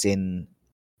and is in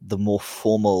the more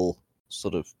formal,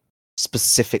 sort of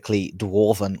specifically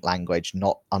dwarven language,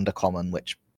 not undercommon,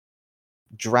 which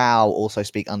Drow also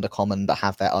speak undercommon but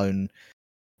have their own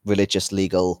religious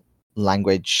legal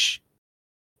language.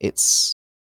 There's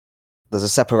a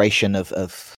separation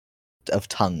of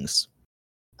tongues,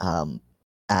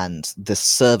 and the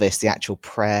service, the actual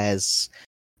prayers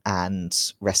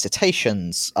and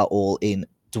recitations are all in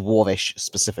Dwarvish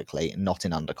specifically, not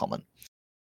in Undercommon.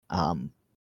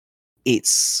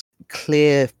 It's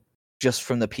clear just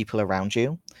from the people around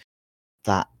you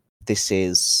that this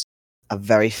is a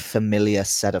very familiar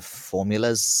set of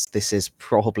formulas. This is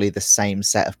probably the same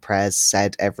set of prayers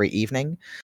said every evening.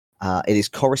 It is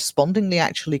correspondingly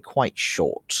actually quite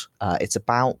short. It's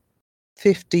about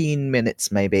 15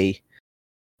 minutes maybe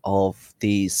of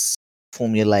these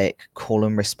formulaic call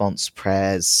and response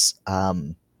prayers,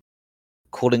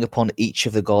 calling upon each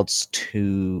of the gods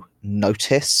to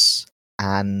notice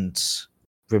and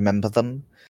remember them.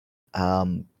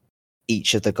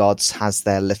 Each of the gods has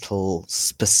their little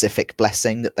specific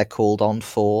blessing that they're called on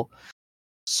for.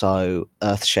 So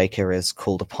Earthshaker is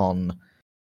called upon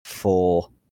for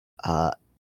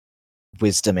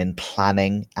wisdom in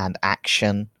planning and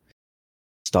action.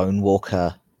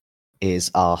 Stonewalker is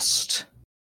asked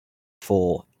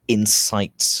for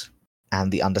insight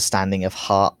and the understanding of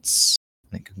hearts.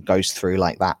 And it goes through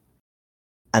like that.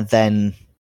 And then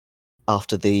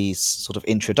after these sort of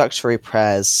introductory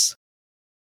prayers,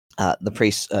 the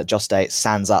priest, Joste,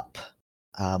 stands up,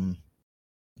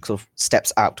 sort of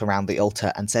steps out around the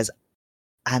altar and says,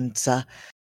 and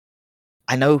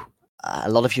I know a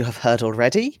lot of you have heard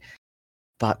already,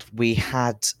 but we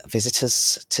had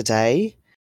visitors today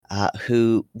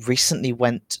who recently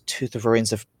went to the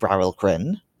ruins of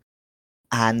Brarelgrin,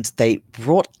 and they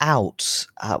brought out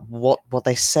what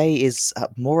they say is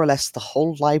more or less the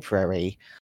whole library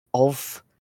of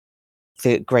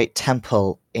the great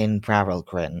temple in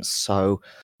Brarelgrin. So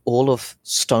all of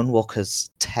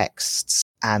Stonewalker's texts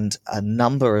and a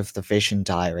number of the vision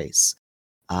diaries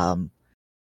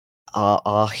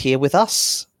are here with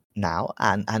us now,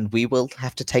 and we will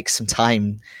have to take some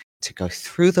time to go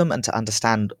through them and to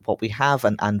understand what we have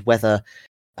and whether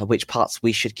which parts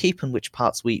we should keep and which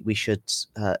parts we should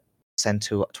send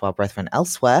to our brethren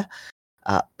elsewhere.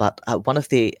 But one of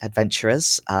the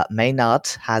adventurers, Maynard,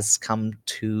 has come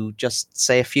to just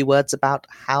say a few words about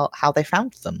how they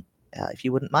found them, if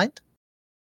you wouldn't mind.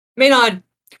 Maynard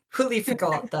completely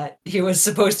forgot that he was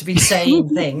supposed to be saying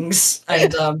things,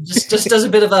 and just does a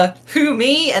bit of a "who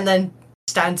me?" and then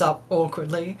stands up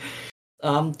awkwardly,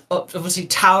 obviously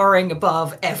towering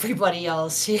above everybody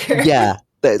else here. Yeah,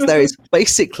 there is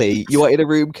basically, you are in a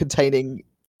room containing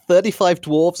 35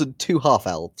 dwarves and 2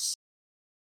 half-elves.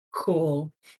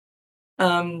 Cool.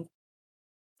 I'm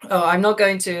not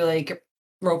going to like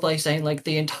roleplay saying like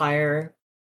the entire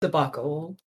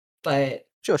debacle, but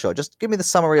Sure. Just give me the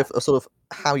summary of sort of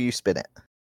how you spin it.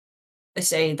 I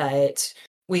say that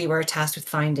we were tasked with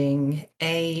finding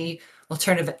a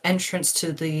alternative entrance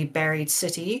to the buried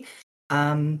city,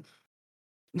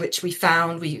 which we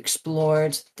found. We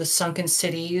explored the sunken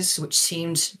cities, which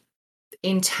seemed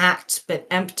intact but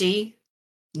empty,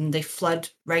 and they flood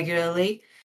regularly.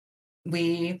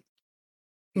 We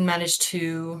managed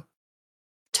to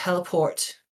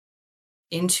teleport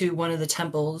into one of the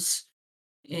temples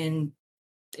in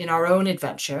our own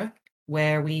adventure,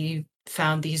 where we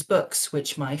found these books,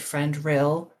 which my friend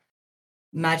Rill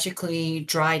magically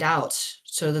dried out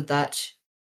so that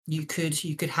you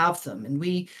could have them. And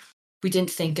we didn't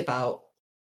think about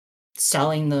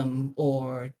selling them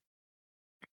or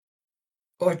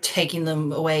taking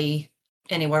them away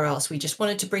anywhere else. We just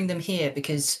wanted to bring them here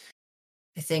because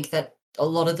I think that a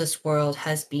lot of this world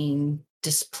has been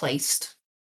displaced,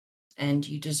 and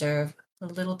you deserve a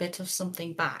little bit of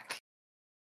something back.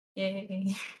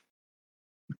 Yay.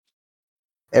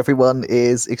 Everyone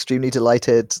is extremely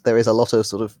delighted. There is a lot of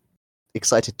sort of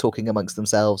excited talking amongst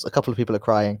themselves. A couple of people are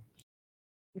crying.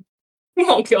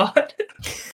 Oh god.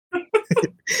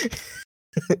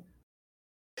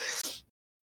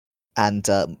 And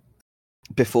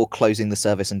before closing the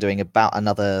service and doing about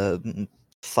another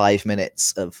 5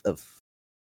 minutes of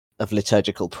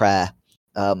liturgical prayer,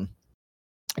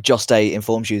 Joste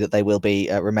informs you that they will be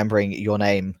remembering your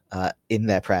name in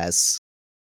their prayers.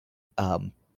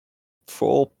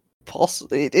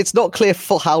 It's not clear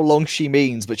for how long she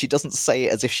means, but she doesn't say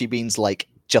it as if she means like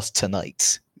just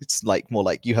tonight. It's like more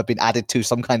like you have been added to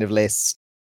some kind of list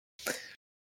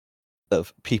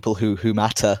of people who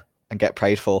matter and get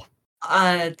prayed for.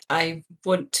 I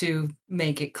want to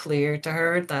make it clear to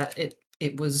her that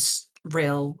it was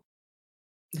Rill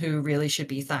who really should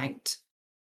be thanked.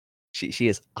 She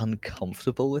is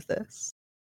uncomfortable with this.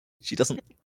 She doesn't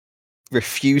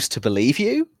refuse to believe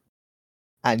you,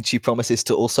 and she promises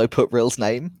to also put Rill's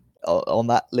name on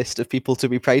that list of people to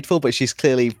be prayed for, but she's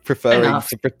clearly preferring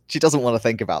she doesn't want to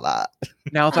think about that.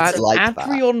 Now that's like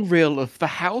Adrian Rill of the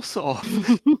House of.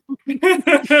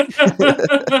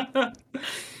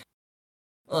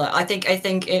 Well, I think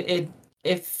it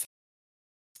if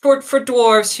for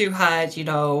dwarves who had, you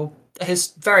know,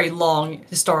 his very long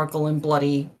historical and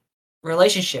bloody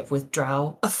relationship with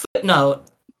Drow, a footnote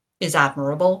is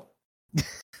admirable.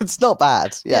 It's not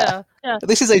bad. Yeah.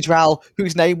 This is a Drow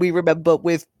whose name we remember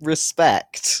with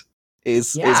respect.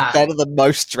 Is better than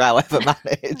most Drow ever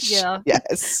managed. Yeah.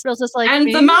 Yes. Just like and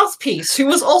me. the mouthpiece, who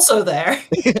was also there.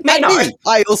 And me,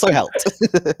 I also helped.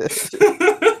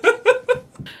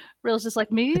 Real's just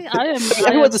like me. I am.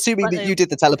 Everyone's assuming that you did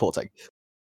the teleporting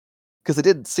because they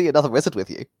didn't see another wizard with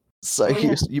you, so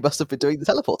you must have been doing the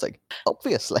teleporting.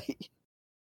 Obviously,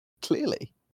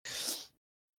 clearly.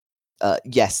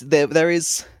 Yes, there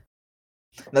is.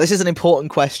 Now, this is an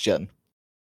important question.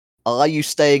 Are you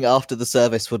staying after the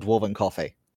service for Dwarven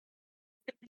coffee?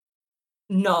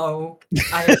 No,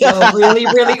 I feel really,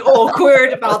 really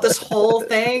awkward about this whole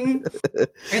thing,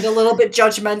 and a little bit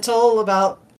judgmental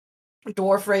about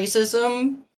dwarf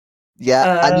racism.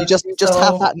 Yeah, and you just so-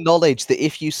 have that knowledge that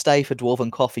if you stay for Dwarven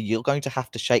coffee, you're going to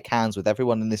have to shake hands with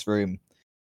everyone in this room.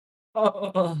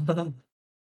 Oh, no,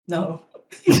 no.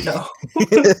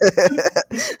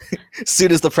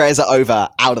 Soon as the prayers are over,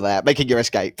 out of there, making your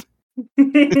escape.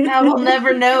 Now we'll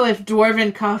never know if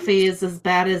dwarven coffee is as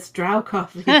bad as drow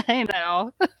coffee. I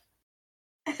know.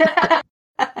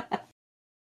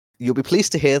 You'll be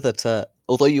pleased to hear that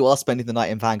although you are spending the night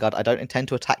in Vanguard, I don't intend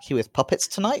to attack you with puppets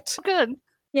tonight. Good.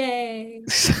 Yay.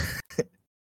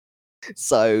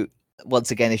 So,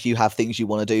 once again, if you have things you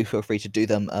want to do, feel free to do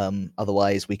them.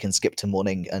 Otherwise, we can skip to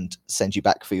morning and send you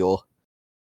back for your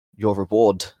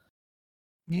reward.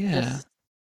 Yeah. Just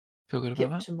Feel good skip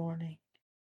about that. to morning.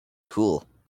 Cool.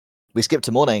 We skip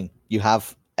to morning. You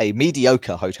have a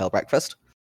mediocre hotel breakfast.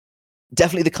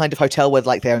 Definitely the kind of hotel where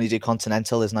like they only do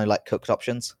continental. There's no like cooked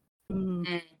options.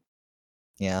 Mm.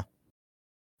 Yeah.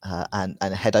 And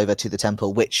head over to the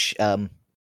temple, which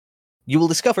you will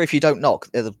discover if you don't knock.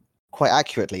 Quite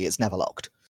accurately, it's never locked,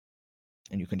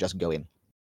 and you can just go in.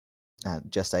 And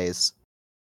Just is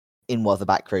in one of the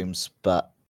back rooms,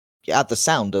 but you add the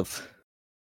sound of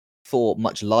 4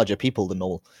 much larger people than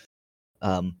normal.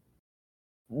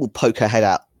 Will poke her head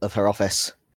out of her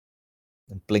office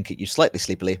and blink at you slightly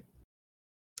sleepily,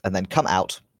 and then come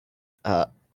out,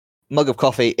 mug of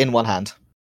coffee in one hand,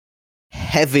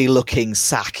 heavy-looking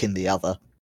sack in the other,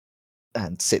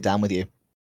 and sit down with you.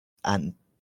 And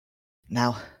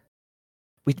now,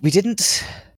 we didn't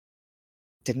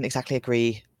exactly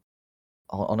agree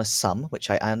on a sum, which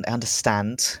I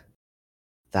understand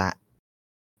that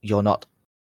you're not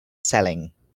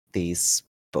selling these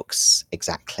books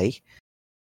exactly.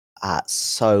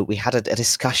 So we had a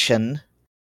discussion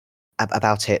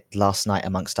about it last night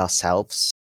amongst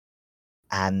ourselves,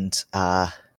 and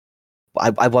I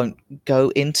won't go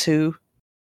into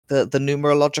the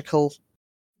numerological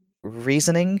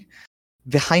reasoning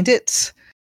behind it.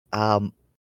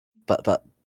 But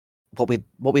what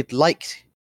we'd like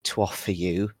to offer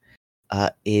you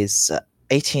is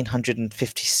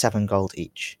 1,857 gold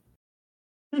each.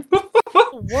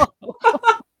 Whoa.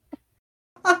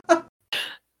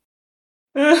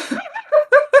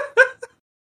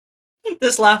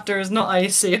 This laughter is not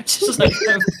icy. It's just like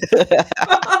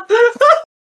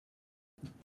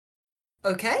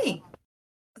okay.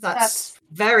 That's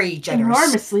very generous.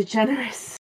 Enormously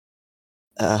generous.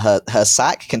 Her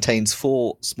sack contains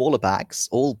 4 smaller bags,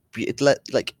 all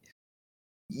like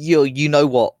you know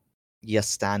what your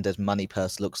standard money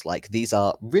purse looks like. These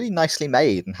are really nicely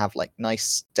made and have like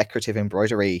nice decorative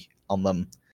embroidery on them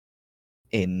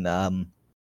in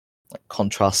like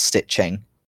contrast stitching,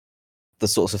 the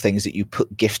sorts of things that you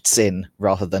put gifts in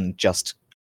rather than just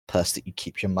purse that you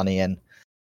keep your money in.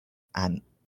 And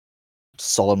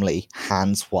solemnly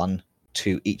hands one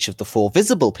to each of the 4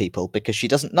 visible people because she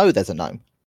doesn't know there's a gnome.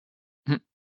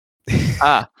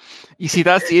 You see,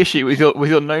 that's the issue with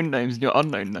your known gnomes and your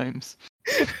unknown gnomes.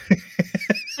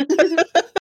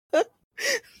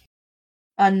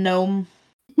 A gnome.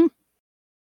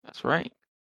 That's right.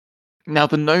 Now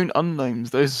the known unknowns,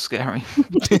 those are scary.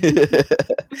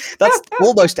 That's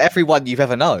almost everyone you've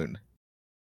ever known.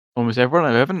 Almost everyone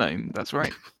I've ever known. That's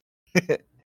right.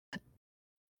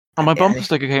 And my bumper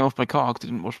sticker came off my car because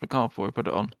I didn't wash my car before I put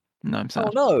it on. No, I'm sad.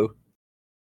 Oh no.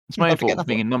 It's my Don't forget fault for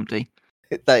being a numpty.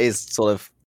 That is sort of,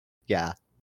 yeah.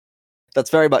 That's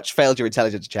very much failed your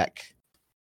intelligence check.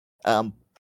 And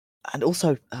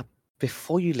also,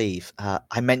 before you leave,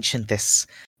 I mentioned this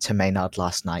to Maynard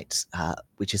last night,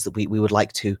 which is that we would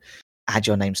like to add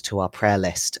your names to our prayer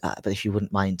list. But if you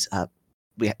wouldn't mind,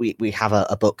 we have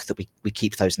a book that we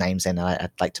keep those names in, and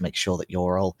I'd like to make sure that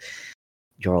you're all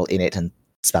in it and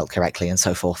spelled correctly and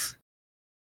so forth.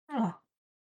 Oh,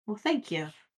 well, thank you.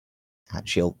 And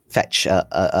she'll fetch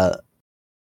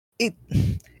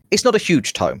it's not a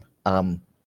huge tome.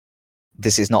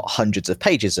 This is not hundreds of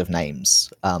pages of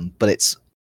names, but it's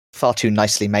far too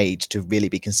nicely made to really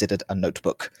be considered a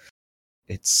notebook.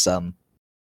 It's a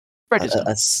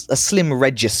slim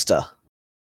register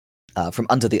from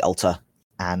under the altar,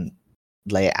 and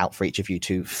lay it out for each of you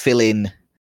to fill in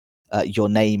your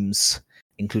names,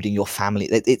 including your family.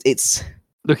 It's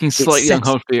Looking slightly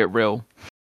uncomfortably at Rill.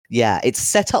 Yeah, it's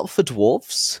set up for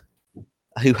dwarves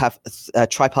who have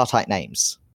tripartite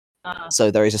names.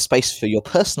 So there is a space for your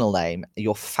personal name,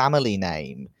 your family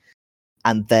name,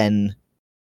 and then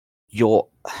your.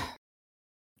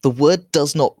 The word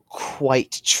does not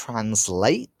quite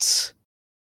translate.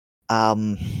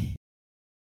 Deed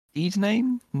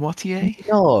name? Moitié?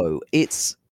 No,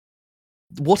 it's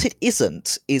what it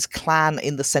isn't is clan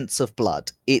in the sense of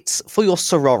blood. It's for your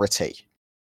sorority.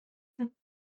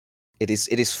 It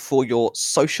is for your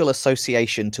social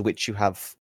association to which you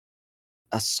have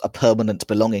a permanent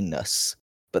belongingness,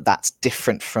 but that's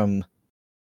different from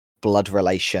blood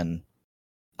relation.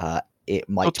 It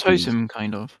Or might totem,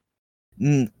 kind of.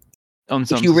 be. On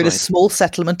some If you were in a societies. small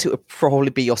settlement, it would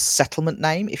probably be your settlement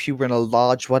name. If you were in a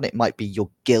large one, it might be your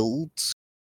guild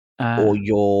or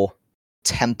your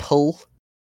temple.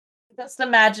 Just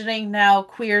imagining now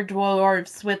queer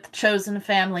dwarves with chosen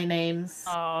family names.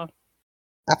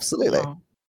 Absolutely. Oh.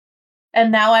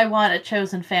 And now I want a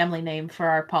chosen family name for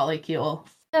our polycule.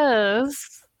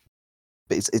 Yes.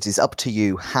 But it is up to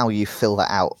you how you fill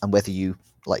that out and whether you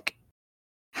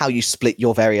how you split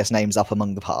your various names up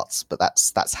among the parts. But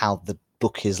that's how the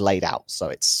book is laid out. So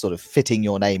it's sort of fitting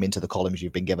your name into the columns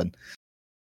you've been given.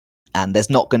 And there's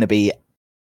not going to be.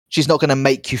 She's not going to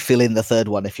make you fill in the third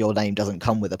one if your name doesn't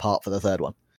come with a part for the third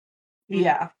one.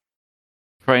 Yeah.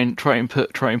 Try and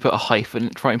put a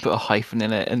hyphen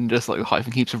in it, and just like the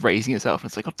hyphen keeps erasing itself, and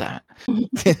it's like, oh damn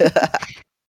it.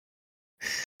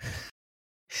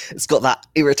 It's got that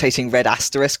irritating red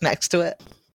asterisk next to it.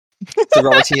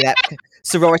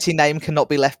 Sorority name cannot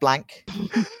be left blank.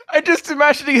 I'm just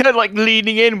imagining her like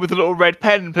leaning in with a little red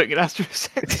pen and putting an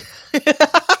asterisk.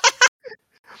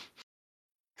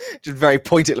 Just very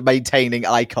pointedly maintaining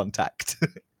eye contact.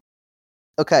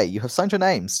 Okay, you have signed your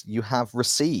names. You have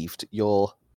received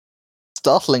your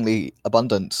startlingly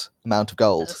abundant amount of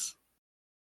gold. Yes.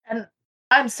 And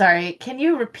I'm sorry, can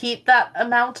you repeat that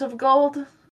amount of gold?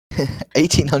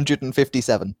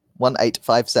 1857.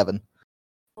 1857.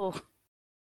 Oh,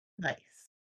 Nice.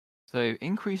 So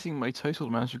increasing my total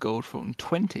amount of gold from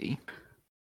 20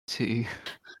 to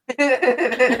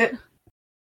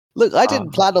Look, I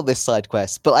didn't plan on this side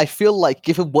quest, but I feel like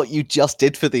given what you just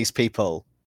did for these people,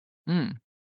 it's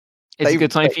a good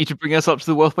time for you to bring us up to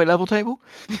the wealth by level table.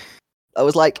 I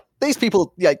was like, these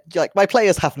people, like my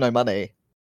players have no money.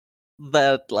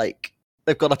 They're like,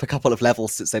 they've gone up a couple of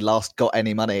levels since they last got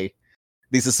any money.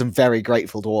 These are some very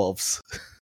grateful dwarves.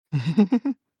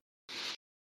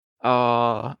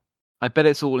 I bet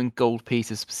it's all in gold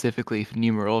pieces specifically for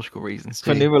numerological reasons.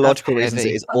 For too. numerological That's reasons, it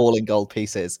heavy. is all in gold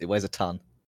pieces. It weighs a ton.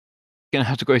 Gonna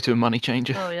have to go to a money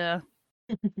changer. oh yeah.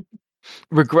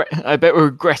 I bet we're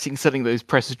regretting selling those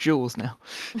precious jewels now.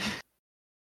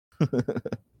 The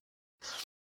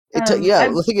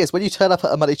thing is, when you turn up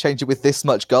at a money changer with this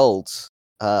much gold,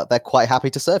 they're quite happy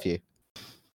to serve you.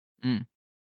 Mm.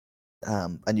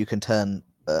 And you can turn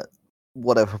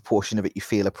whatever proportion of it you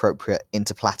feel appropriate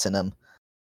into platinum.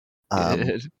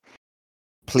 Good.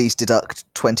 Please deduct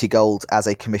 20 gold as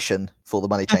a commission for the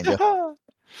money changer.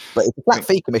 But it's a flat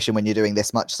fee commission when you're doing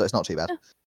this much, so it's not too bad.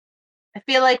 I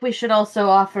feel like we should also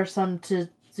offer some to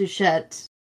Zuchette.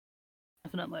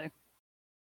 Definitely.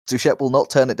 Zuchette will not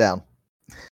turn it down.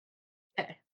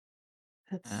 Okay.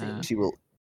 Let's see. She will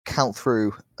count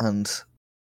through and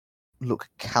look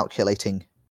calculating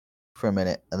for a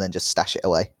minute and then just stash it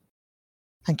away.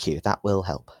 Thank you, that will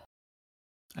help.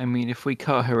 I mean, if we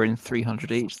cut her in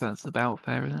 300 each, that's about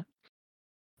fair, isn't it?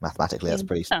 Mathematically, that's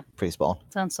pretty spot on.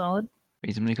 Sounds solid.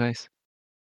 Reasonably close.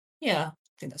 Yeah, I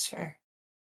think that's fair.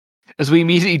 As we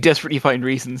immediately desperately find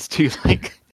reasons to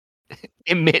like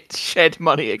shed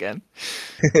money again.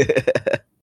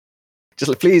 Just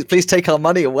like, please take our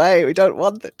money away. We don't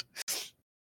want it.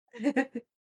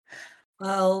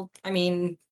 Well, I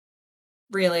mean,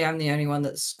 really, I'm the only one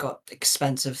that's got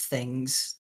expensive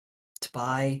things to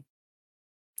buy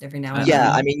every now and Yeah,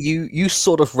 then. I mean, you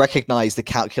sort of recognize the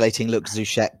calculating look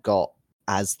Zuchette got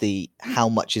as the how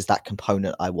much is that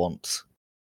component I want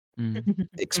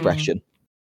expression.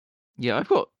 Yeah, I've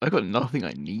got nothing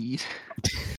I need.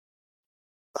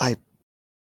 I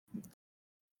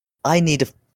need a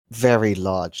very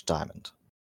large diamond.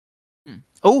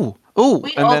 Oh,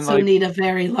 We and also then need a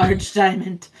very large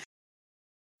diamond.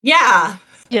 Yeah,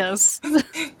 Yes.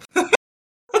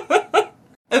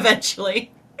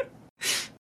 eventually.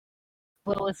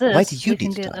 Well, with this, Why do you we can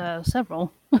need get diamond?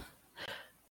 several.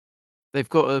 they've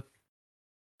got a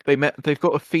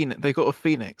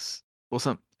phoenix or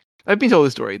something. I've been told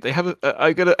the story. They have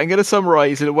I'm gonna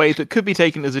summarize in a way that could be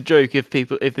taken as a joke if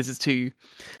this is too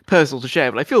personal to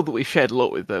share. But I feel that we've shared a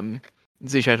lot with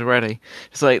Zushet already.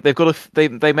 It's like they've got they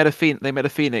made a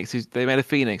phoenix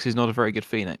who's not a very good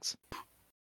phoenix.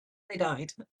 They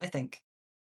died, I think.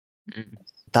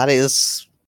 That is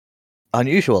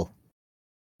unusual.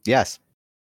 Yes.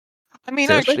 I mean,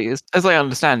 Seriously? actually, as I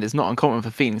understand, it's not uncommon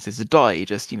for phoenixes to die.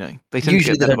 Just they tend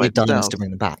Usually to they get don't need diamonds themselves. to bring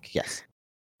them back. Yes.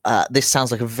 This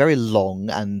sounds like a very long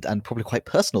and probably quite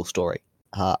personal story.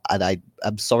 And I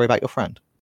am sorry about your friend.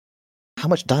 How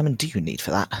much diamond do you need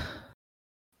for that?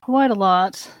 Quite a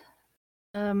lot.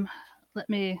 Let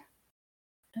me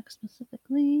check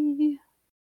specifically.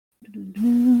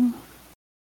 Where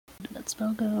did that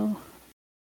spell go?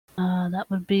 That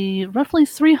would be roughly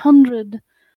 300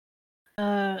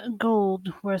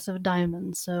 gold worth of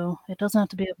diamonds, so it doesn't have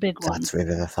to be a big one. That's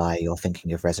Revivify. You're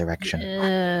thinking of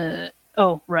Resurrection.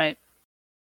 Oh, right.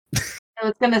 I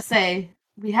was gonna say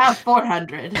we have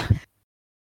 400.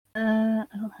 I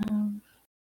don't have.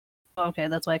 Okay,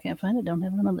 that's why I can't find it. Don't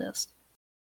have it on the list.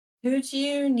 Who do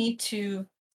you need to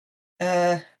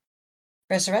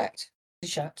resurrect?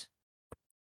 Shut.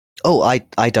 Oh,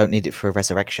 I don't need it for a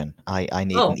resurrection. I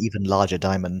need Oh. an even larger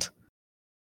diamond.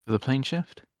 For the plane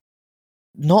shift?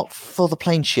 Not for the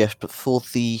plane shift, but for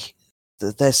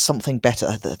there's something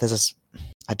better. There's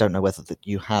I don't know whether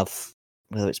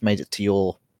whether it's made it to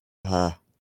your sorry.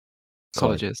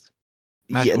 Colleges.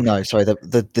 Yeah, no, sorry. The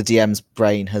DM's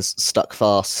brain has stuck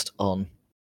fast on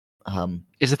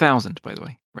It's 1,000, by the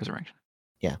way. Resurrection.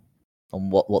 on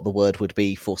what the word would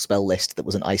be for spell list that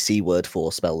was an IC word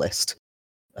for spell list.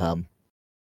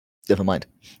 Never mind.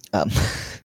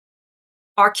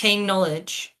 Arcane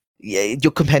knowledge. Yeah,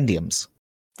 your compendiums.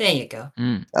 There you go.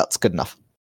 That's good enough.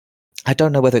 I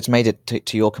don't know whether it's made it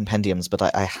to your compendiums, but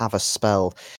I have a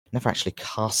spell. Never actually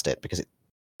cast it because it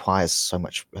requires so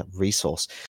much resource.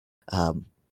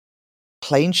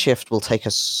 Plane shift will take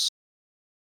us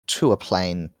to a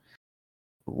plane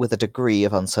with a degree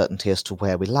of uncertainty as to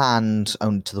where we land,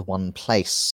 only to the one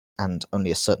place, and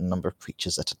only a certain number of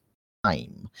creatures at a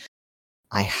time.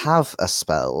 I have a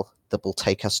spell that will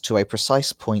take us to a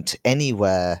precise point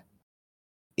anywhere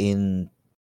in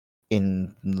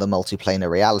the multiplanar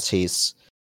realities,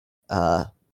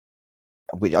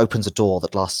 which opens a door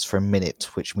that lasts for a minute,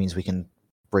 which means we can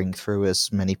bring through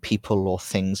as many people or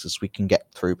things as we can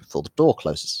get through before the door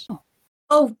closes.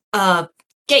 Oh,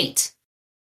 gate.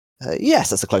 Yes,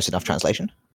 that's a close enough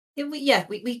translation. Yeah,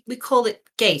 we call it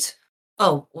gate.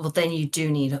 Oh, well, then you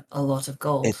do need a lot of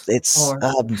gold. It's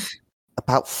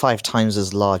about 5 times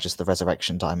as large as the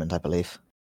Resurrection Diamond, I believe.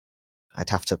 I'd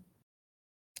have to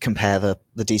compare the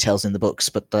details in the books,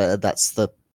 but that's the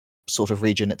sort of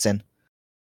region it's in.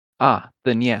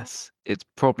 Then yes, it's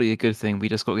probably a good thing we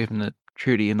just got given a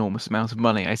truly enormous amount of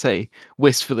money. I say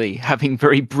wistfully, having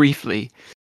very briefly.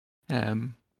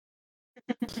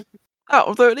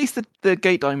 Although at least the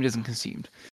gate diamond isn't consumed.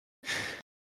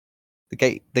 The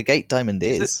gate diamond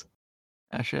is.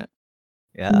 Ah, shit.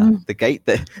 Yeah, the gate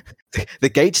the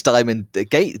gate diamond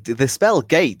the spell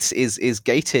gate is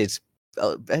gated.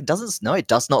 It does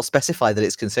not specify that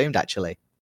it's consumed. Actually,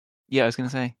 Yeah, I was going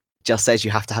to say. just says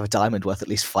you have to have a diamond worth at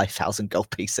least 5,000 gold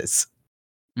pieces.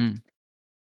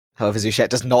 However, Zushet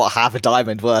does not have a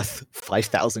diamond worth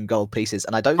 5,000 gold pieces,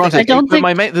 and I don't think don't think-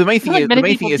 the main thing like is many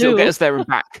it'll people get do. us there and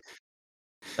back.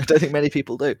 I don't think many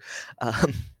people do.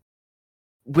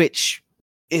 Which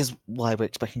is why we're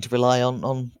expecting to rely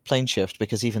on plane shift,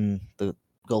 because even the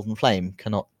Golden Flame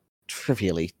cannot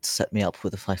trivially set me up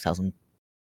with a 5,000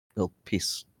 gold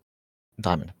piece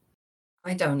diamond.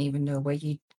 I don't even know where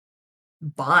you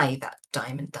buy that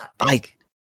diamond that big.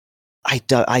 I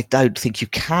don't think you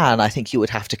can. I think you would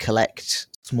have to collect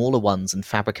smaller ones and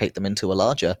fabricate them into a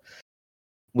larger,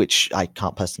 which I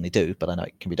can't personally do, but I know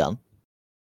it can be done.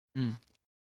 I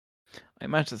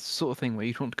imagine it's the sort of thing where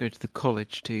you'd want to go to the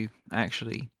college to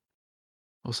actually,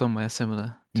 or somewhere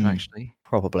similar to actually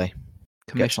Probably get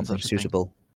commission something such a thing.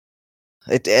 suitable.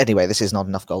 Anyway, this is not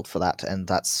enough gold for that, and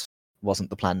that's wasn't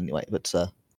the plan anyway. But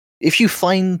if you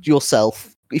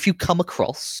come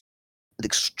across an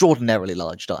extraordinarily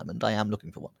large diamond, I am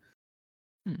looking for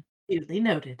one. Duly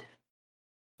noted.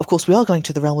 Of course, we are going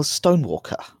to the realm of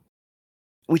Stonewalker,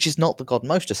 which is not the god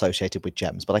most associated with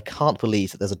gems, but I can't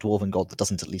believe that there's a dwarven god that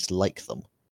doesn't at least like them.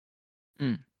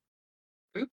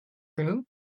 True.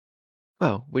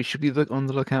 Well, we should be on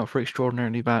the lookout for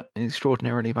extraordinarily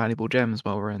valuable gems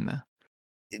while we're in there.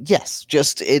 Yes,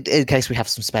 just in case we have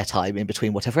some spare time in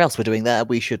between whatever else we're doing there,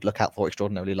 we should look out for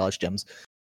extraordinarily large gems.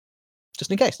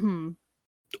 Just in case.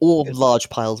 Or large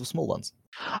piles of small ones.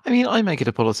 I mean, I make it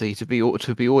a policy to be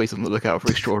always on the lookout for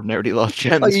extraordinarily large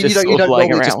gems. Oh, you just don't sort of lying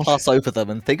normally around. just pass over them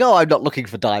and think, oh, I'm not looking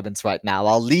for diamonds right now.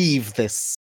 I'll leave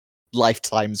this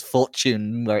lifetime's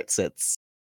fortune where it sits.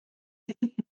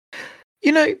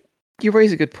 You know, you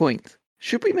raise a good point.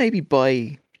 Should we maybe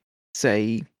buy,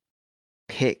 say,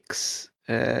 picks,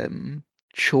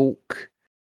 chalk?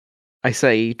 I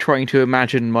say, trying to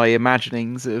imagine my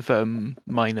imaginings of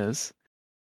miners.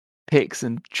 Picks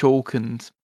and chalk and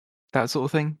that sort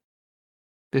of thing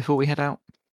before we head out.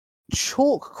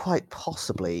 Chalk, quite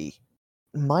possibly.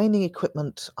 Mining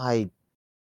equipment, I'm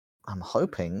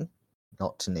hoping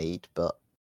not to need, but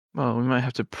Well, we might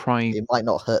have to pry. it might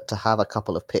not hurt to have a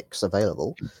couple of picks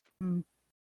available. Mm.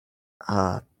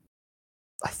 I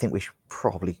think we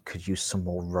probably could use some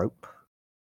more rope.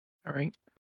 All right.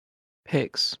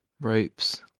 Picks,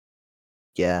 ropes,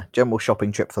 Yeah, general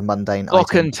shopping trip for mundane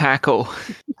lock and items tackle.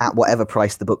 at whatever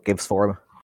price the book gives for them.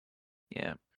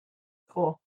 Yeah.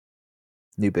 Cool.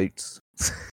 New boots,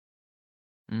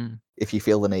 if you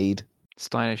feel the need.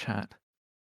 Stylish hat.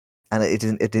 And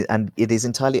it is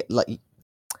entirely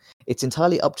it's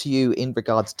entirely up to you in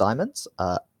regards to diamonds.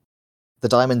 The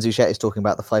diamond Zuchet is talking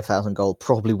about, the 5,000 gold,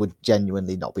 probably would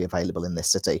genuinely not be available in this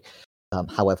city.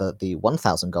 However, the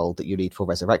 1,000 gold that you need for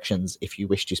resurrections, if you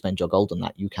wish to spend your gold on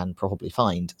that, you can probably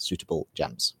find suitable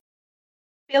gems.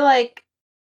 I feel like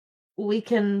we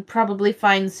can probably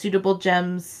find suitable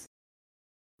gems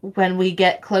when we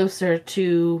get closer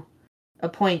to a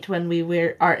point when we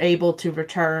are able to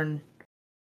return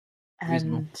and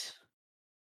Reasonable.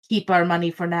 keep our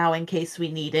money for now in case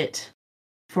we need it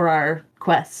for our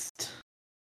quest.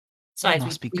 Besides,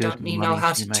 Must be we good don't really money know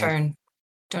how to to be made.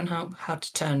 turn how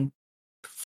to turn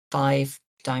 5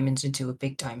 diamonds into a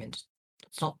big diamond.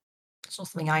 It's not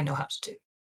something I know how to do.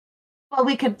 Well,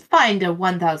 we could find a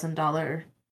 $1,000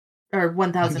 or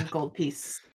 1,000 gold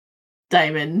piece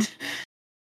diamond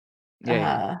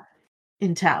Yeah.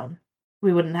 in town.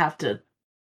 We wouldn't have to.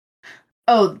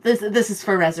 Oh, this is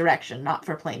for resurrection, not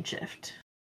for plane shift.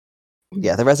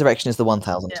 Yeah, the resurrection is the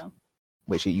 1,000, Yeah.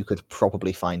 which you could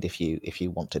probably find if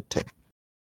you wanted to.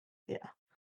 Yeah.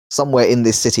 Somewhere in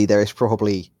this city, there is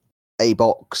probably a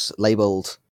box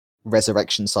labeled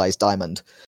resurrection-sized diamond,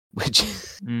 which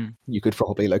you could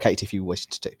probably locate if you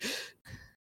wished to.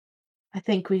 I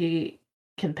think we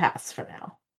can pass for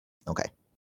now. Okay.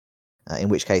 In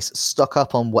which case, stock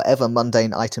up on whatever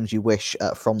mundane items you wish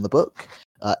from the book.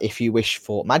 If you wish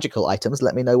for magical items,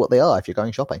 let me know what they are if you're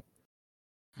going shopping.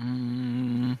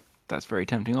 That's a very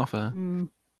tempting offer. Mm.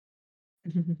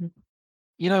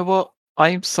 You know what?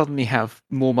 I suddenly have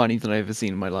more money than I've ever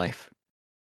seen in my life.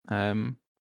 You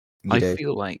I do.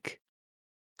 feel like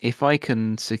if I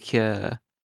can secure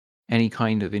any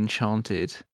kind of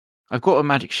enchanted... I've got a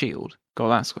magic shield. Got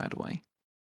that squared away.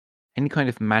 Any kind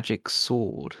of magic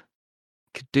sword.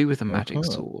 Could do with a magic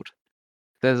sword.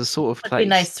 There's a sort of It'd place... be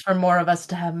nice for more of us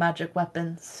to have magic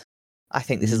weapons. I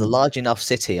think this is a large enough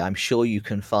city. I'm sure you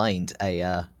can find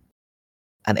an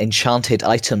enchanted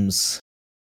items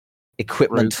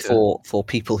equipment for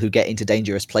people who get into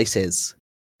dangerous places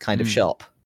kind of shop.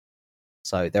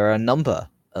 So there are a number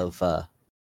of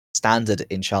standard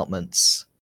enchantments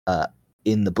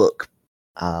in the book.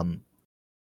 I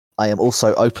am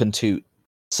also open to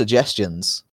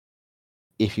suggestions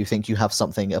if you think you have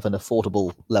something of an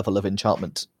affordable level of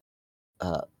enchantment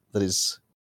that is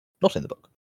not in the book.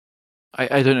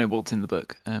 I don't know what's in the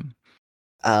book.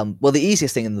 Well, the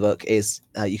easiest thing in the book is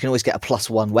you can always get a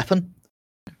 +1 weapon.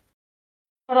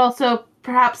 But also,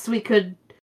 perhaps we could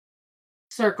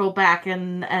circle back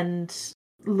and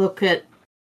look at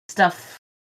stuff.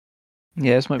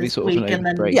 Yeah, this might be This sort of an week and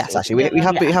then- overbreak. Yes, actually, we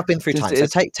have been through time. So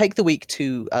It's- take the week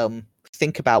to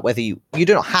think about whether you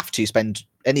do not have to spend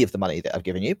any of the money that I've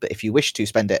given you, but if you wish to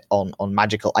spend it on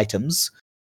magical items,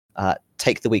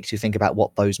 take the week to think about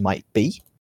what those might be.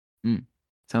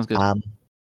 Sounds good.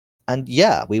 And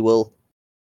yeah, we will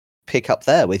pick up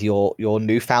there with your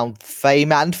newfound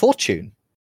fame and fortune.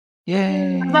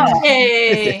 Yay!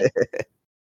 Yay!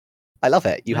 I love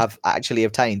it. You have actually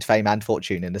obtained fame and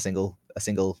fortune in a single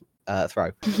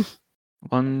throw.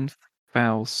 One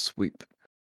foul swoop.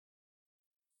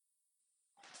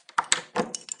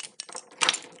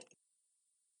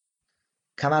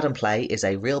 Come Out and Play is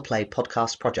a real play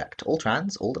podcast project, all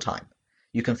trans, all the time.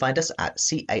 You can find us at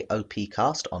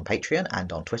CAOPcast on Patreon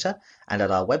and on Twitter, and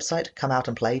at our website,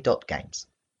 comeoutandplay.games.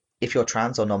 If you're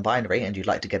trans or non-binary and you'd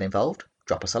like to get involved,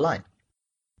 drop us a line.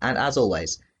 And as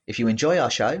always, if you enjoy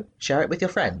our show, share it with your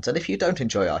friends, and if you don't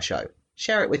enjoy our show,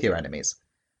 share it with your enemies.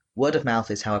 Word of mouth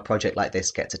is how a project like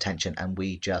this gets attention, and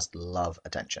we just love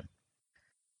attention.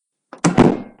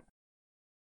 And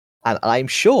I'm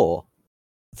sure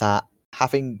that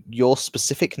having your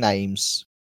specific names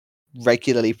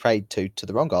regularly prayed to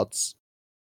the wrong gods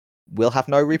will have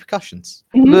no repercussions.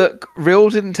 Mhm. Look, Real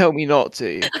didn't tell me not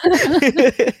to.